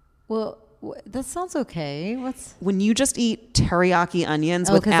 Well, that sounds okay. When you just eat teriyaki onions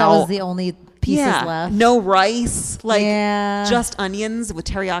because that was the only pieces left. No rice, just onions with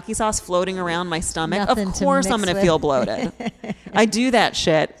teriyaki sauce floating around my stomach. Nothing of course I'm going to feel bloated. I do that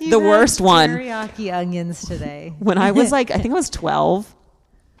shit. You the worst one. Teriyaki onions today. When I was like, I think I was 12.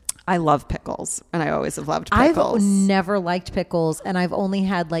 I love pickles, and I always have loved pickles. I've never liked pickles, and I've only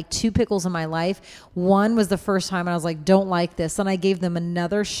had like 2 pickles in my life. One was the first time, and I was like, don't like this. And I gave them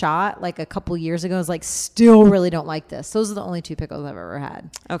another shot like a couple years ago. I was like, still really don't like this. Those are the only 2 pickles I've ever had.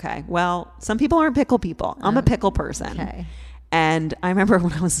 Okay. Well, some people aren't pickle people. I'm a pickle person. Okay. And I remember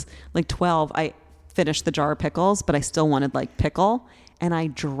when I was like 12, I finished the jar of pickles, but I still wanted like pickle. And I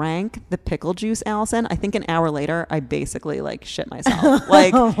drank the pickle juice, Allison. I think an hour later, I basically like shit myself.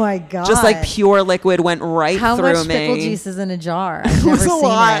 Like, oh my God. Just like pure liquid went right through me. How much pickle juice is in a jar? I've never seen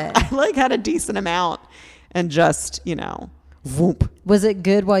lot. it. I like had a decent amount and just, you know, Whoop. Was it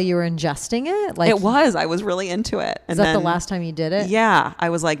good while you were ingesting it? Like, It was. I was really into it. is that the last time you did it? Yeah. I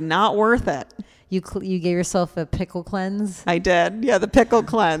was like, not worth it. You gave yourself a pickle cleanse? I did. Yeah, the pickle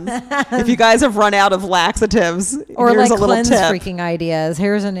cleanse. If you guys have run out of laxatives, Or here's like a little cleanse tip. freaking ideas.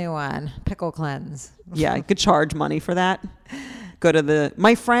 Here's a new one. Pickle cleanse. Yeah, you could charge money for that. Go to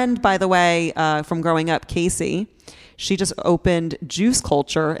my friend, by the way, from growing up, Casey, she just opened Juice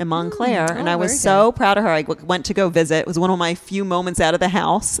Culture in Montclair, and I was very so proud of her. I went to go visit. It was one of my few moments out of the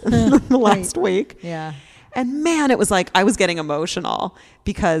house the last week. Yeah. And man, it was like I was getting emotional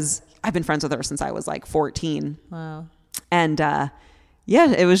because I've been friends with her since I was like 14. Wow. And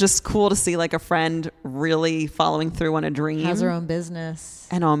yeah, it was just cool to see like a friend really following through on a dream. Has her own business.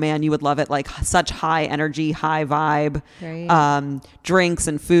 And oh man, you would love it. Like such high energy, high vibe, Right. Drinks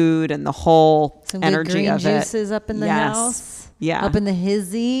and food and the whole Some energy good green of it. juices up in the Yes. house. Yeah. Up in the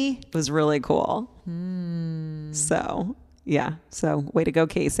hizzy. It was really cool. So yeah. So way to go,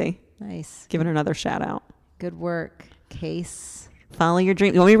 Casey. Nice. Giving her another shout out. Good work. Case. Follow your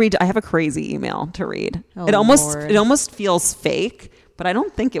dream. You want me to read? I have a crazy email to read. Oh, it Lord. almost feels fake, but I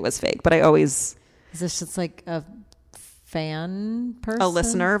don't think it was fake. But I always Is this just like a fan person? a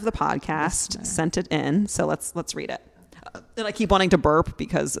listener of the podcast sent it in. So let's read it. And I keep wanting to burp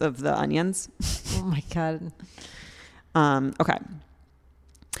because of the onions. Oh my God. Okay.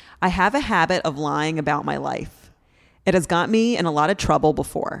 I have a habit of lying about my life. It has got me in a lot of trouble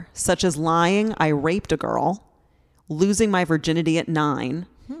before, such as lying I raped a girl, losing my virginity at 9,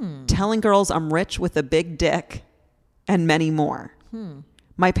 telling girls I'm rich with a big dick, and many more.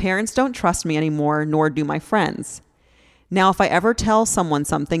 My parents don't trust me anymore, nor do my friends. Now, if I ever tell someone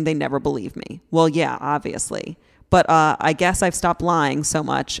something, they never believe me. Well, yeah, obviously. But I guess I've stopped lying so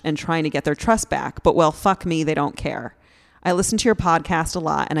much and trying to get their trust back. But well, fuck me, they don't care. I listen to your podcast a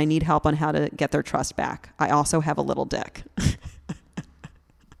lot and I need help on how to get their trust back. I also have a little dick.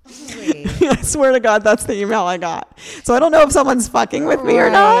 I swear to God, that's the email I got. So I don't know if someone's fucking with me or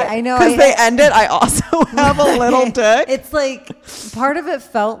Right. not. I know. Because they end it, I also have a little dick. It's like part of it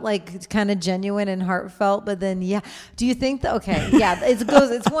felt like kind of genuine and heartfelt, but then yeah. Do you think that? Okay, yeah.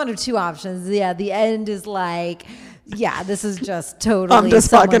 It's one of two options. Yeah, the end is like, yeah, this is just totally. I'm just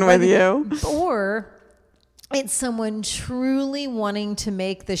someone- fucking with you. Or it's someone truly wanting to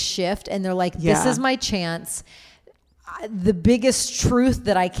make the shift, and they're like, "This Yeah. is my chance." The biggest truth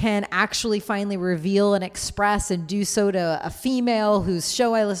that I can actually finally reveal and express and do so to a female whose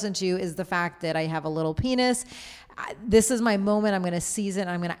show I listen to is the fact that I have a little penis. This is my moment. I'm going to seize it.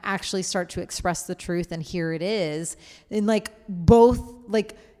 I'm going to actually start to express the truth. And here it is. And like both,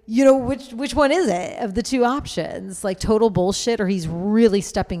 like, you know, which one is it of the two options? Like total bullshit, or he's really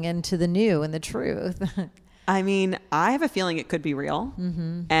stepping into the new and the truth. I mean, I have a feeling it could be real.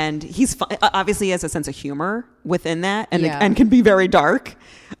 Mm-hmm. And he's obviously he has a sense of humor within that and, Yeah. and can be very dark.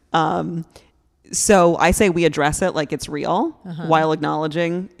 So I say we address it like it's real while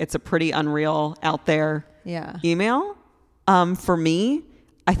acknowledging it's a pretty unreal out there Yeah. email. For me,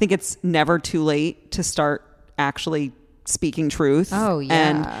 I think it's never too late to start actually speaking truth. Oh, yeah.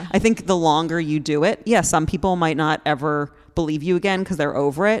 And I think the longer you do it, some people might not ever believe you again because they're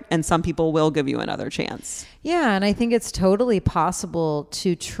over it, and some people will give you another chance. Yeah, and I think it's totally possible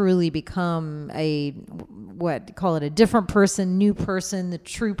to truly become a different person, new person, the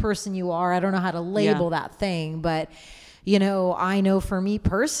true person you are. I don't know how to label that thing, but you know, I know for me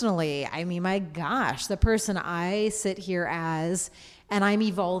personally, I mean, my gosh, the person I sit here as, and I'm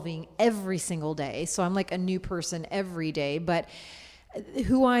evolving every single day. So I'm like a new person every day, but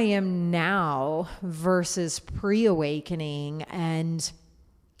who I am now versus pre-awakening and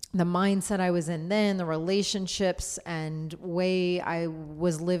the mindset I was in then, the relationships and way I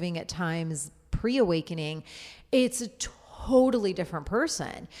was living at times pre-awakening, it's a totally different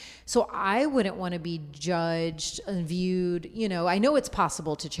person. So I wouldn't want to be judged and viewed, you know, I know it's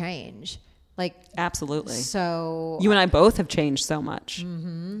possible to change. Like, Absolutely. so You and I both have changed so much.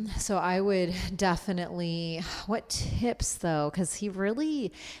 So I would definitely, what tips though? Because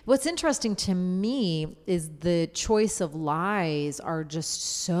what's interesting to me is the choice of lies are just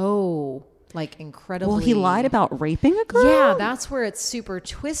so like incredibly. Well, he lied about raping a girl? Yeah, that's where it's super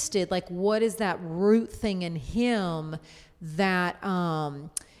twisted. Like, what is that root thing in him that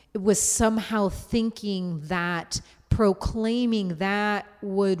was somehow thinking that proclaiming that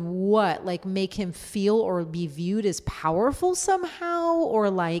would like make him feel or be viewed as powerful somehow, or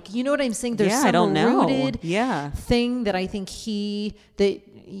like, you know what I'm saying? There's some I don't know. rooted Yeah. thing that I think that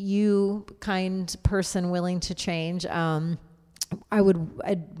you, kind person willing to change, I would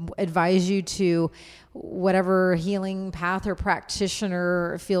advise you to whatever healing path or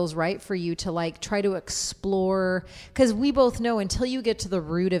practitioner feels right for you to like try to explore, because we both know until you get to the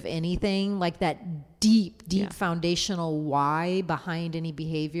root of anything, like that deep foundational why behind any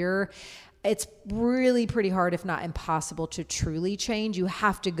behavior, it's really pretty hard, if not impossible, to truly change. You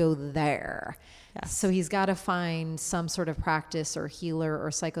have to go there. Yes. So he's got to find some sort of practice or healer or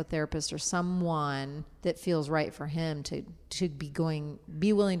psychotherapist or someone that feels right for him to be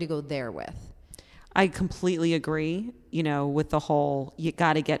willing to go there with. I completely agree, with the whole, you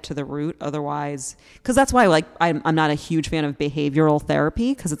got to get to the root. Otherwise, because that's why like I'm not a huge fan of behavioral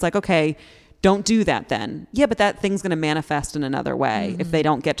therapy, because it's like, okay, don't do that then. Yeah, but that thing's going to manifest in another way if they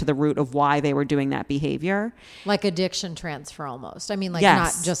don't get to the root of why they were doing that behavior. Like addiction transfer almost. I mean, like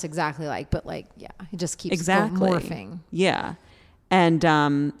Yes. not just exactly like, but like, yeah, it just keeps Exactly. morphing. Yeah.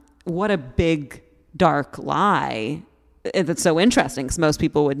 And what a big, dark lie. That's so interesting, because most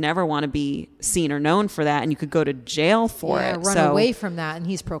people would never want to be seen or known for that, and you could go to jail for it. Run away from that, and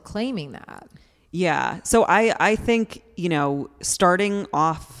he's proclaiming that. Yeah. So I think, starting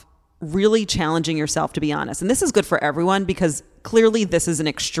off really challenging yourself to be honest. And this is good for everyone, because clearly this is an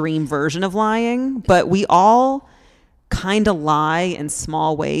extreme version of lying, but we all kind of lie in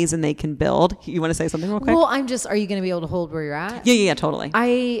small ways and they can build. You want to say something real quick? Well, are you going to be able to hold where you're at? Yeah, totally.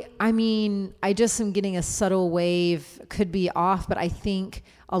 I mean, I just am getting a subtle wave, could be off, but I think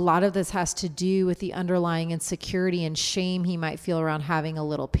a lot of this has to do with the underlying insecurity and shame he might feel around having a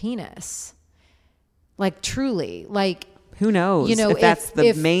little penis. Like truly, like, who knows if that's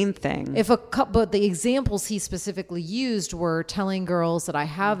the main thing. But the examples he specifically used were telling girls that I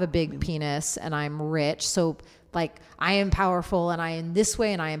have a big penis and I'm rich. So like I am powerful and I am this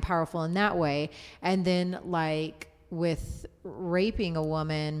way and I am powerful in that way. And then like with raping a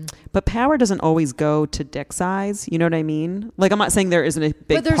woman. But power doesn't always go to dick size. You know what I mean? Like, I'm not saying there isn't a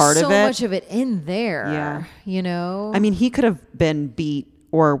big part of it. But there's so much of it in there. Yeah. I mean, he could have been beat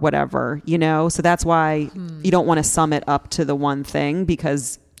or whatever, so that's why you don't want to sum it up to the one thing,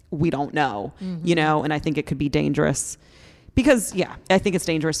 because we don't know, and I think it could be dangerous because, I think it's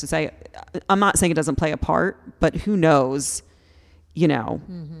dangerous to say. I'm not saying it doesn't play a part, but who knows,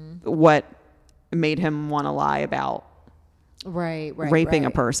 what made him want to lie about raping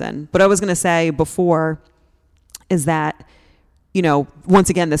a person. But I was going to say before is that, once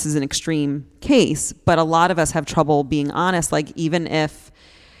again, this is an extreme case, but a lot of us have trouble being honest. Like, even if,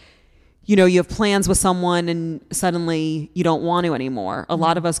 you have plans with someone and suddenly you don't want to anymore. A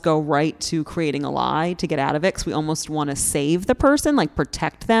lot of us go right to creating a lie to get out of it, because we almost want to save the person, like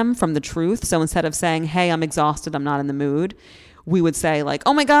protect them from the truth. So instead of saying, hey, I'm exhausted, I'm not in the mood, we would say like,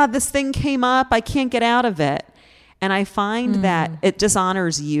 oh my God, this thing came up, I can't get out of it. And I find that it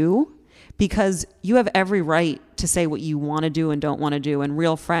dishonors you, because you have every right to say what you want to do and don't want to do. And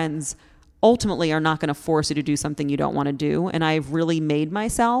real friends ultimately are not going to force you to do something you don't want to do. And I've really made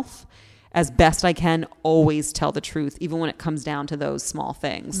myself, as best I can, always tell the truth, even when it comes down to those small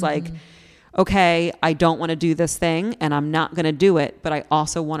things. Like, okay, I don't want to do this thing and I'm not going to do it, but I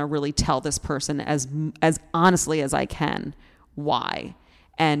also want to really tell this person as honestly as I can why.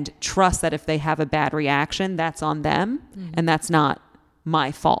 And trust that if they have a bad reaction, that's on them and that's not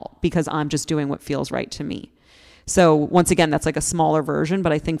my fault, because I'm just doing what feels right to me. So once again, that's like a smaller version,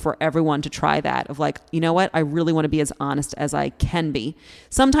 but I think for everyone to try that of like, you know what, I really want to be as honest as I can be.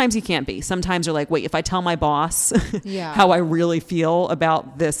 Sometimes you can't be. Sometimes you're like, wait, if I tell my boss how I really feel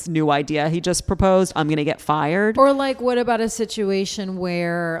about this new idea he just proposed, I'm going to get fired. Or like, what about a situation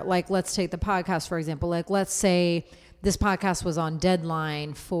where, like, let's take the podcast, for example. Like, let's say this podcast was on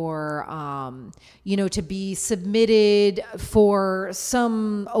deadline for, to be submitted for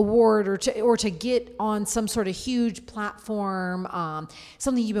some award or to get on some sort of huge platform,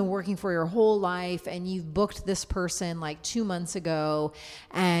 something you've been working for your whole life, and you've booked this person like 2 months ago,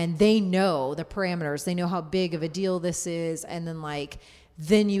 and they know the parameters, they know how big of a deal this is, and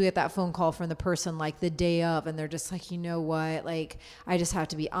then you get that phone call from the person like the day of, and they're just like, you know what, like, I just have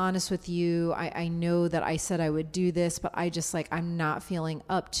to be honest with you. I know that I said I would do this, but I just I'm not feeling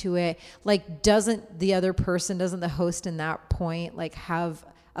up to it. Like, doesn't the host in that point like have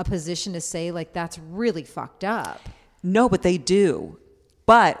a position to say like, that's really fucked up? No, but they do.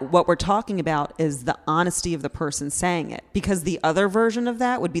 But what we're talking about is the honesty of the person saying it, because the other version of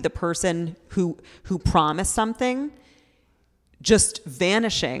that would be the person who promised something just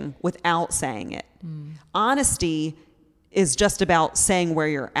vanishing without saying it. Honesty is just about saying where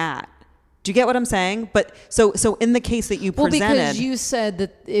you're at. Do you get what I'm saying? But so in the case that you presented, because you said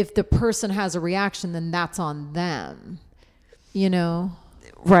that if the person has a reaction, then that's on them.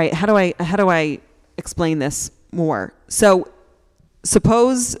 Right? How do I explain this more? So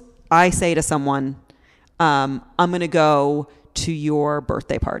suppose I say to someone, I'm going to go to your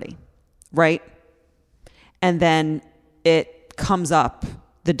birthday party, right? And then it comes up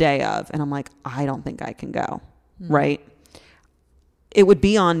the day of, and I'm like, I don't think I can go, right? It would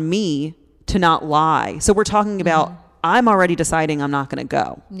be on me to not lie. So we're talking about, I'm already deciding I'm not going to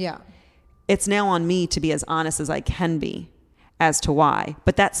go. Yeah. It's now on me to be as honest as I can be as to why.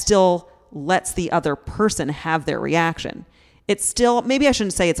 But that still lets the other person have their reaction. It's still, maybe I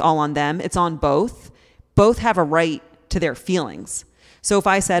shouldn't say it's all on them. It's on both. Both have a right to their feelings. So if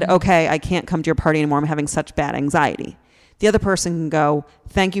I said, okay, I can't come to your party anymore, I'm having such bad anxiety, the other person can go,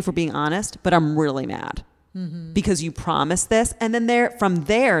 thank you for being honest, but I'm really mad because you promised this. And then from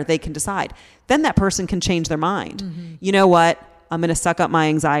there, they can decide. Then that person can change their mind. You know what? I'm going to suck up my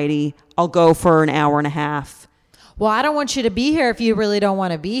anxiety. I'll go for an hour and a half. Well, I don't want you to be here if you really don't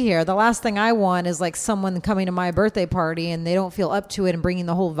want to be here. The last thing I want is like someone coming to my birthday party and they don't feel up to it and bringing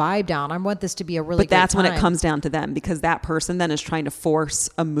the whole vibe down. I want this to be a really But that's great when it comes down to them, because that person then is trying to force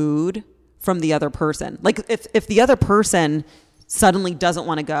a mood from the other person. Like if the other person suddenly doesn't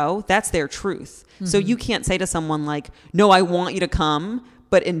want to go, that's their truth. So you can't say to someone like, no, I want you to come,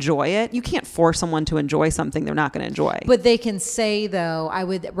 but enjoy it. You can't force someone to enjoy something they're not going to enjoy. But they can say, though, I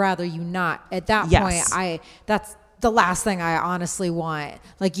would rather you not. At that point, that's the last thing I honestly want.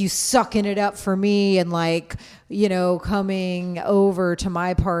 Like you sucking it up for me and like, you know, coming over to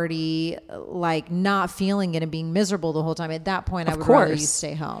my party, like not feeling it and being miserable the whole time. At that point, I would rather you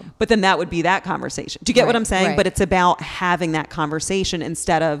stay home. But then that would be that conversation. Do you get what I'm saying? Right. But it's about having that conversation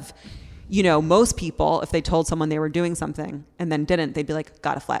instead of, you know, most people, if they told someone they were doing something and then didn't, they'd be like,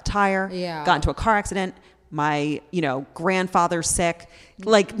 got a flat tire, got into a car accident, my, you know, grandfather's sick.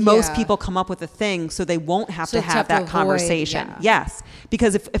 Like most people come up with a thing so they won't have to have that conversation. Yes.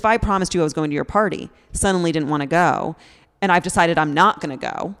 Because if I promised you I was going to your party, suddenly didn't want to go, and I've decided I'm not going to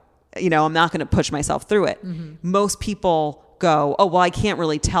go, you know, I'm not going to push myself through it. Most people go, oh, well, I can't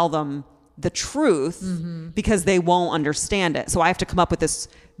really tell them the truth because they won't understand it. So I have to come up with this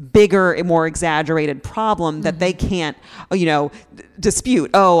bigger and more exaggerated problem that they can't, you know,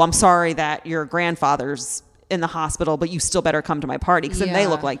 dispute. Oh, I'm sorry that your grandfather's in the hospital, but you still better come to my party, because then they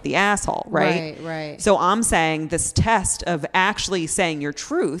look like the asshole, right? Right. So I'm saying this test of actually saying your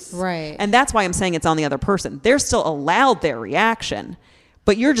truth, right? And that's why I'm saying it's on the other person. They're still allowed their reaction,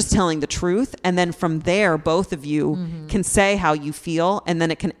 but you're just telling the truth. And then from there, both of you can say how you feel, and then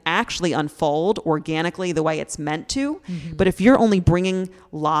it can actually unfold organically the way it's meant to. But if you're only bringing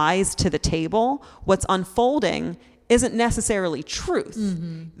lies to the table, what's unfolding isn't necessarily truth.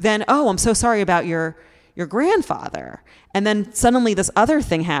 Then, oh, I'm so sorry about your grandfather. And then suddenly this other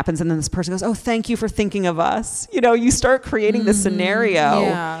thing happens, and then this person goes, oh, thank you for thinking of us. You know, you start creating this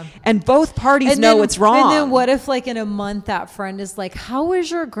scenario, and both parties know it's wrong. And then what if like in a month that friend is like, how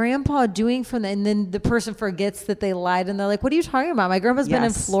is your grandpa doing from that? And then the person forgets that they lied, and they're like, what are you talking about? My grandpa's been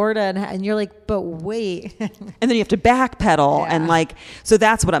in Florida, and you're like, but wait. And then you have to backpedal. And like, so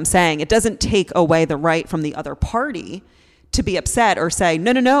that's what I'm saying. It doesn't take away the right from the other party to be upset or say,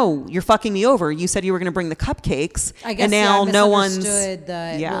 no, you're fucking me over. You said you were going to bring the cupcakes, I guess, and now no one's.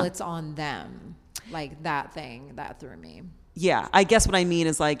 Well, it's on them. Like that thing that threw me. Yeah, I guess what I mean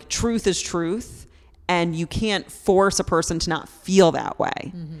is like truth is truth, and you can't force a person to not feel that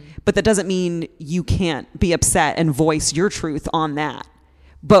way. But that doesn't mean you can't be upset and voice your truth on that.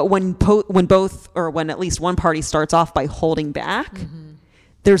 But when both, or when at least one party starts off by holding back,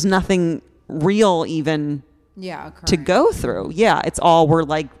 there's nothing real even to go through. Yeah, it's all, we're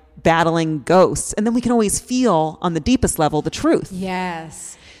like battling ghosts. And then we can always feel on the deepest level the truth.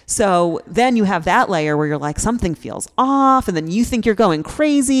 Yes. So then you have that layer where you're like, something feels off, and then you think you're going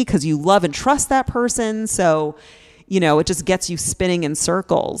crazy because you love and trust that person. So, you know, it just gets you spinning in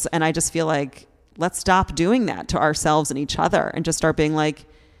circles. And I just feel like, let's stop doing that to ourselves and each other and just start being like,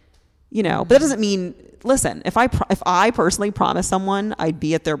 you know, but that doesn't mean, listen, if I personally promised someone I'd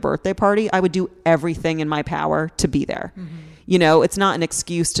be at their birthday party, I would do everything in my power to be there. You know, it's not an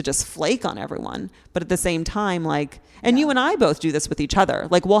excuse to just flake on everyone, but at the same time, like, and you and I both do this with each other.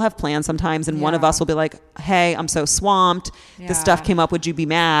 Like, we'll have plans sometimes, and one of us will be like, hey, I'm so swamped. This stuff came up. Would you be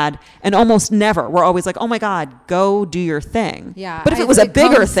mad? And almost never. We're always like, oh my God, go do your thing. Yeah. But if it was a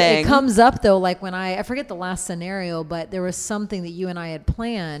bigger thing. It comes up though, like when I forget the last scenario, but there was something that you and I had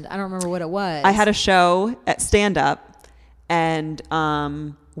planned. I don't remember what it was. I had a show at Stand Up, and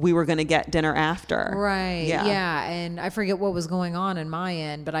we were going to get dinner after. Right. Yeah. Yeah. And I forget what was going on in my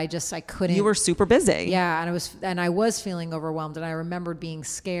end, but I couldn't. You were super busy. Yeah, and I was feeling overwhelmed, and I remembered being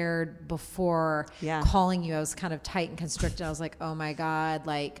scared before calling you. I was kind of tight and constricted. I was like, oh my God,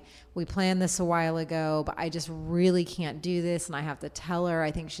 like we planned this a while ago, but I just really can't do this, and I have to tell her.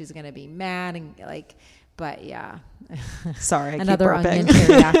 I think she's going to be mad, and like, but yeah. Sorry, I another keep burping. onion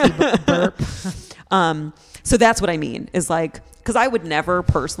teriyaki burp. So that's what I mean is like, because I would never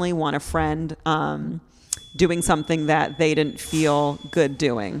personally want a friend doing something that they didn't feel good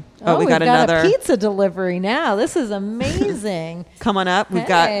doing. Oh, we we've got another a pizza delivery now. This is amazing. Come on up. We've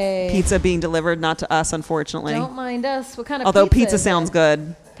got pizza being delivered, not to us, unfortunately. Don't mind us. What kind of Although pizza pizza sounds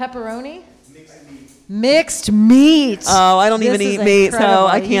good. Pepperoni? Mixed meat. Oh, I don't even eat meat, so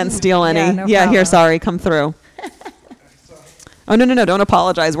I can't steal any. Yeah, here, sorry. Come through. Oh, no. Don't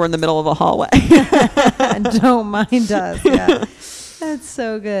apologize. We're in the middle of a hallway. Don't mind us. Yeah. That's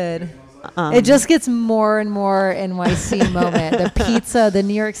so good. It just gets more and more NYC moment. The pizza, the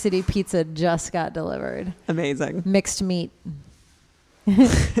New York City pizza just got delivered. Amazing. Mixed meat.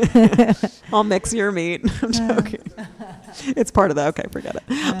 I'll mix your meat. I'm joking. It's part of that. Okay, forget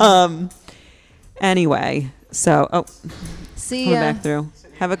it. Anyway, so, see coming ya. back through.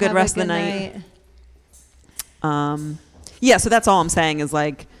 Have a good rest of the night. Yeah, so that's all I'm saying is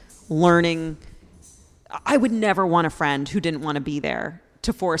like learning. I would never want a friend who didn't want to be there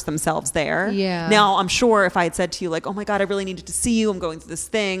to force themselves there. Yeah. Now, I'm sure if I had said to you like, oh my God, I really needed to see you. I'm going through this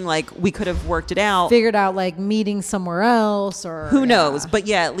thing. Like we could have worked it out. Figured out like meeting somewhere else or. Who knows? But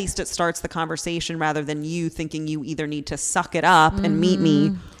yeah, at least it starts the conversation rather than you thinking you either need to suck it up and meet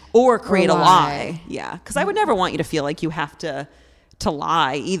me or create a lie. Yeah. Because I would never want you to feel like you have to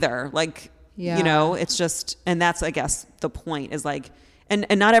lie either. Like, you know, it's just, and that's, I guess, the point is like, and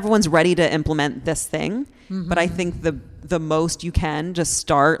not everyone's ready to implement this thing, but I think the most you can just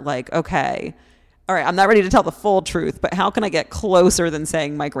start like, okay, all right, I'm not ready to tell the full truth, but how can I get closer than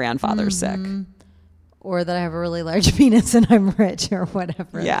saying my grandfather's sick? Or that I have a really large penis and I'm rich or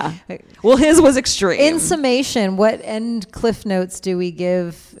whatever. Yeah. Well, his was extreme. In summation, what end cliff notes do we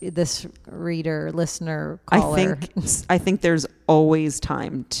give this reader, listener, caller? I think there's always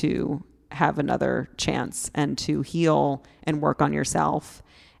time to have another chance and to heal and work on yourself.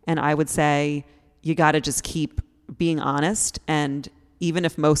 And I would say you got to just keep being honest. And even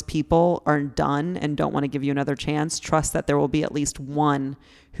if most people are done and don't want to give you another chance, trust that there will be at least one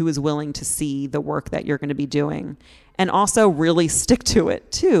who is willing to see the work that you're going to be doing. And also really stick to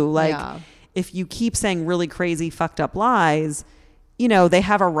it too. Like if you keep saying really crazy, fucked up lies, you know, they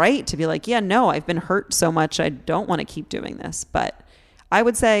have a right to be like, yeah, no, I've been hurt so much. I don't want to keep doing this. But I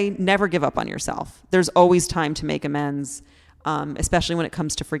would say never give up on yourself. There's always time to make amends, especially when it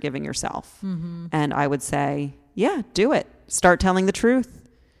comes to forgiving yourself. And I would say, yeah, do it. Start telling the truth.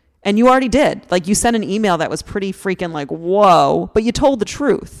 And you already did. Like you sent an email that was pretty freaking like, whoa, but you told the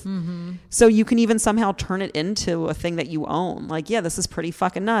truth. So you can even somehow turn it into a thing that you own. Like, yeah, this is pretty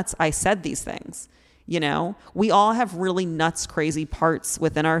fucking nuts. I said these things. You know, we all have really nuts, crazy parts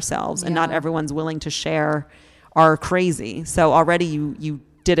within ourselves, and not everyone's willing to share our crazy. So already you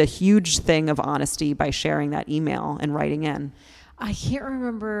did a huge thing of honesty by sharing that email and writing in. I can't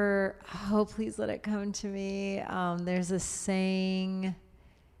remember. Oh, please let it come to me. There's a saying,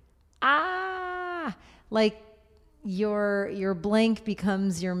 like your blank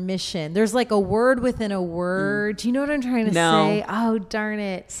becomes your mission. There's like a word within a word. Do you know what I'm trying to say? Oh, darn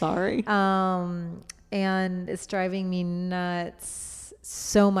it. Sorry. And it's driving me nuts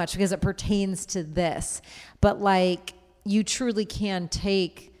so much because it pertains to this. But like you truly can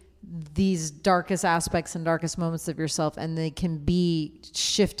take these darkest aspects and darkest moments of yourself and they can be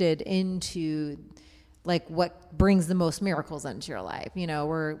shifted into like what brings the most miracles into your life. You know,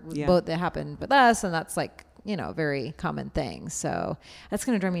 we're both that happened with us, and that's like, you know, a very common thing. So that's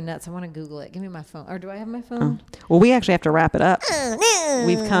going to drive me nuts. I want to Google it. Give me my phone. Or do I have my phone? Well, we actually have to wrap it up.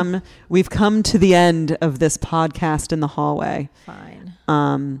 We've come to the end of this podcast in the hallway.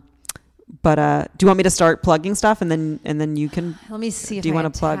 Fine. But do you want me to start plugging stuff and then you can? Let me see. Do you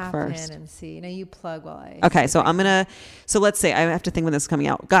want to plug first? And see. No, you plug while I. Okay, so So let's say I have to think when this is coming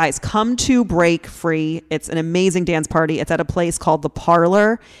out, guys. Come to Break Free. It's an amazing dance party. It's at a place called The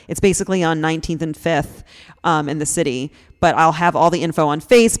Parlor. It's basically on 19th and 5th in the city. But I'll have all the info on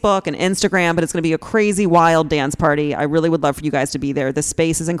Facebook and Instagram. But it's going to be a crazy, wild dance party. I really would love for you guys to be there. The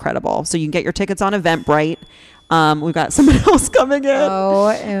space is incredible. So you can get your tickets on Eventbrite. We've got someone else coming in.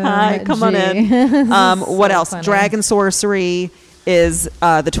 Hi, come on in. What else? Funny. Dragon Sorcery is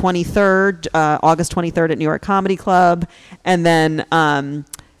the 23rd, August 23rd at New York Comedy Club. And then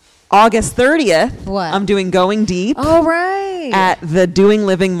August 30th, What? I'm doing Going Deep Oh, right. at the Doing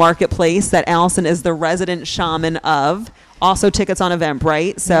Living Marketplace that Allison is the resident shaman of. Also tickets on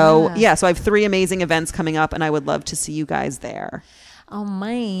Eventbrite. So so I have 3 amazing events coming up, and I would love to see you guys there.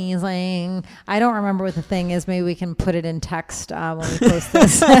 Amazing. I don't remember what the thing is. Maybe we can put it in text when we post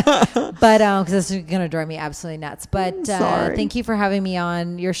this. But because this is going to drive me absolutely nuts. But thank you for having me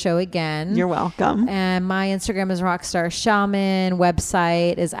on your show again. You're welcome. And my Instagram is Rockstar Shaman.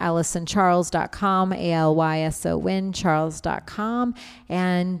 Website is AllisonCharles.com, ALYSON Charles.com.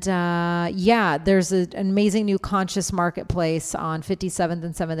 And there's an amazing new conscious marketplace on 57th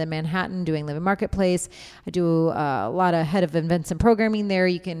and 7th in Manhattan, Doing Living Marketplace. I do a lot of head of events and programming there.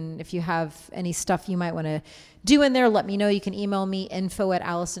 You can, if you have any stuff you might want to do in there, let me know. You can email me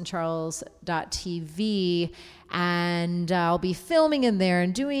info@AllisonCharles.tv, and I'll be filming in there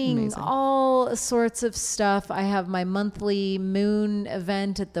and doing all sorts of stuff. I have my monthly moon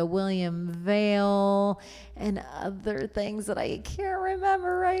event at the William Vale and other things that I can't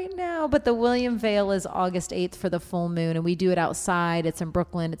remember right now. But the William Vale is August 8th for the full moon, and we do it outside. It's in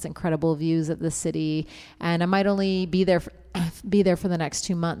Brooklyn. It's incredible views of the city, and I might only be there for the next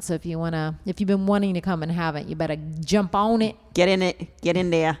 2 months. So if you've been wanting to come and haven't, you better jump on it. Get in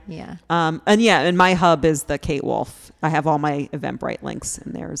there. Yeah. And my hub is the Kate Wolf. I have all my Eventbrite links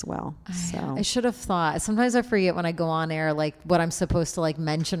in there as well. So I should have thought. Sometimes I forget when I go on air, like what I'm supposed to like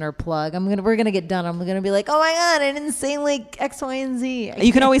mention or plug. We're gonna get done. I'm gonna be like, oh my God, I didn't say like X, Y, and Z.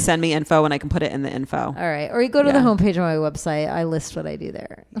 You can always send me info and I can put it in the info. All right. Or you go to the homepage on my website. I list what I do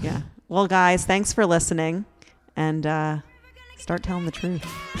there. Yeah. Well, guys, thanks for listening, and start telling the truth.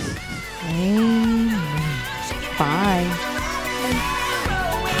 Amen. Bye.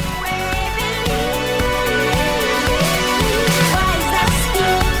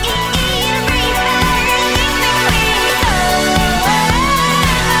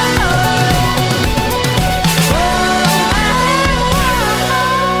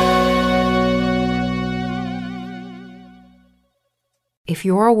 If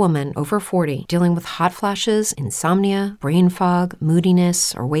you're a woman over 40 dealing with hot flashes, insomnia, brain fog,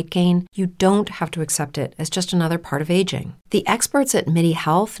 moodiness, or weight gain, you don't have to accept it as just another part of aging. The experts at MIDI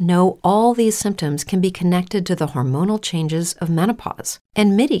Health know all these symptoms can be connected to the hormonal changes of menopause.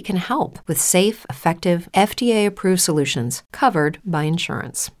 And MIDI can help with safe, effective, FDA-approved solutions covered by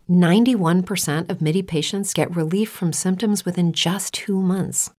insurance. 91% of MIDI patients get relief from symptoms within just 2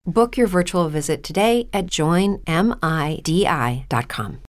 months. Book your virtual visit today at joinmidi.com.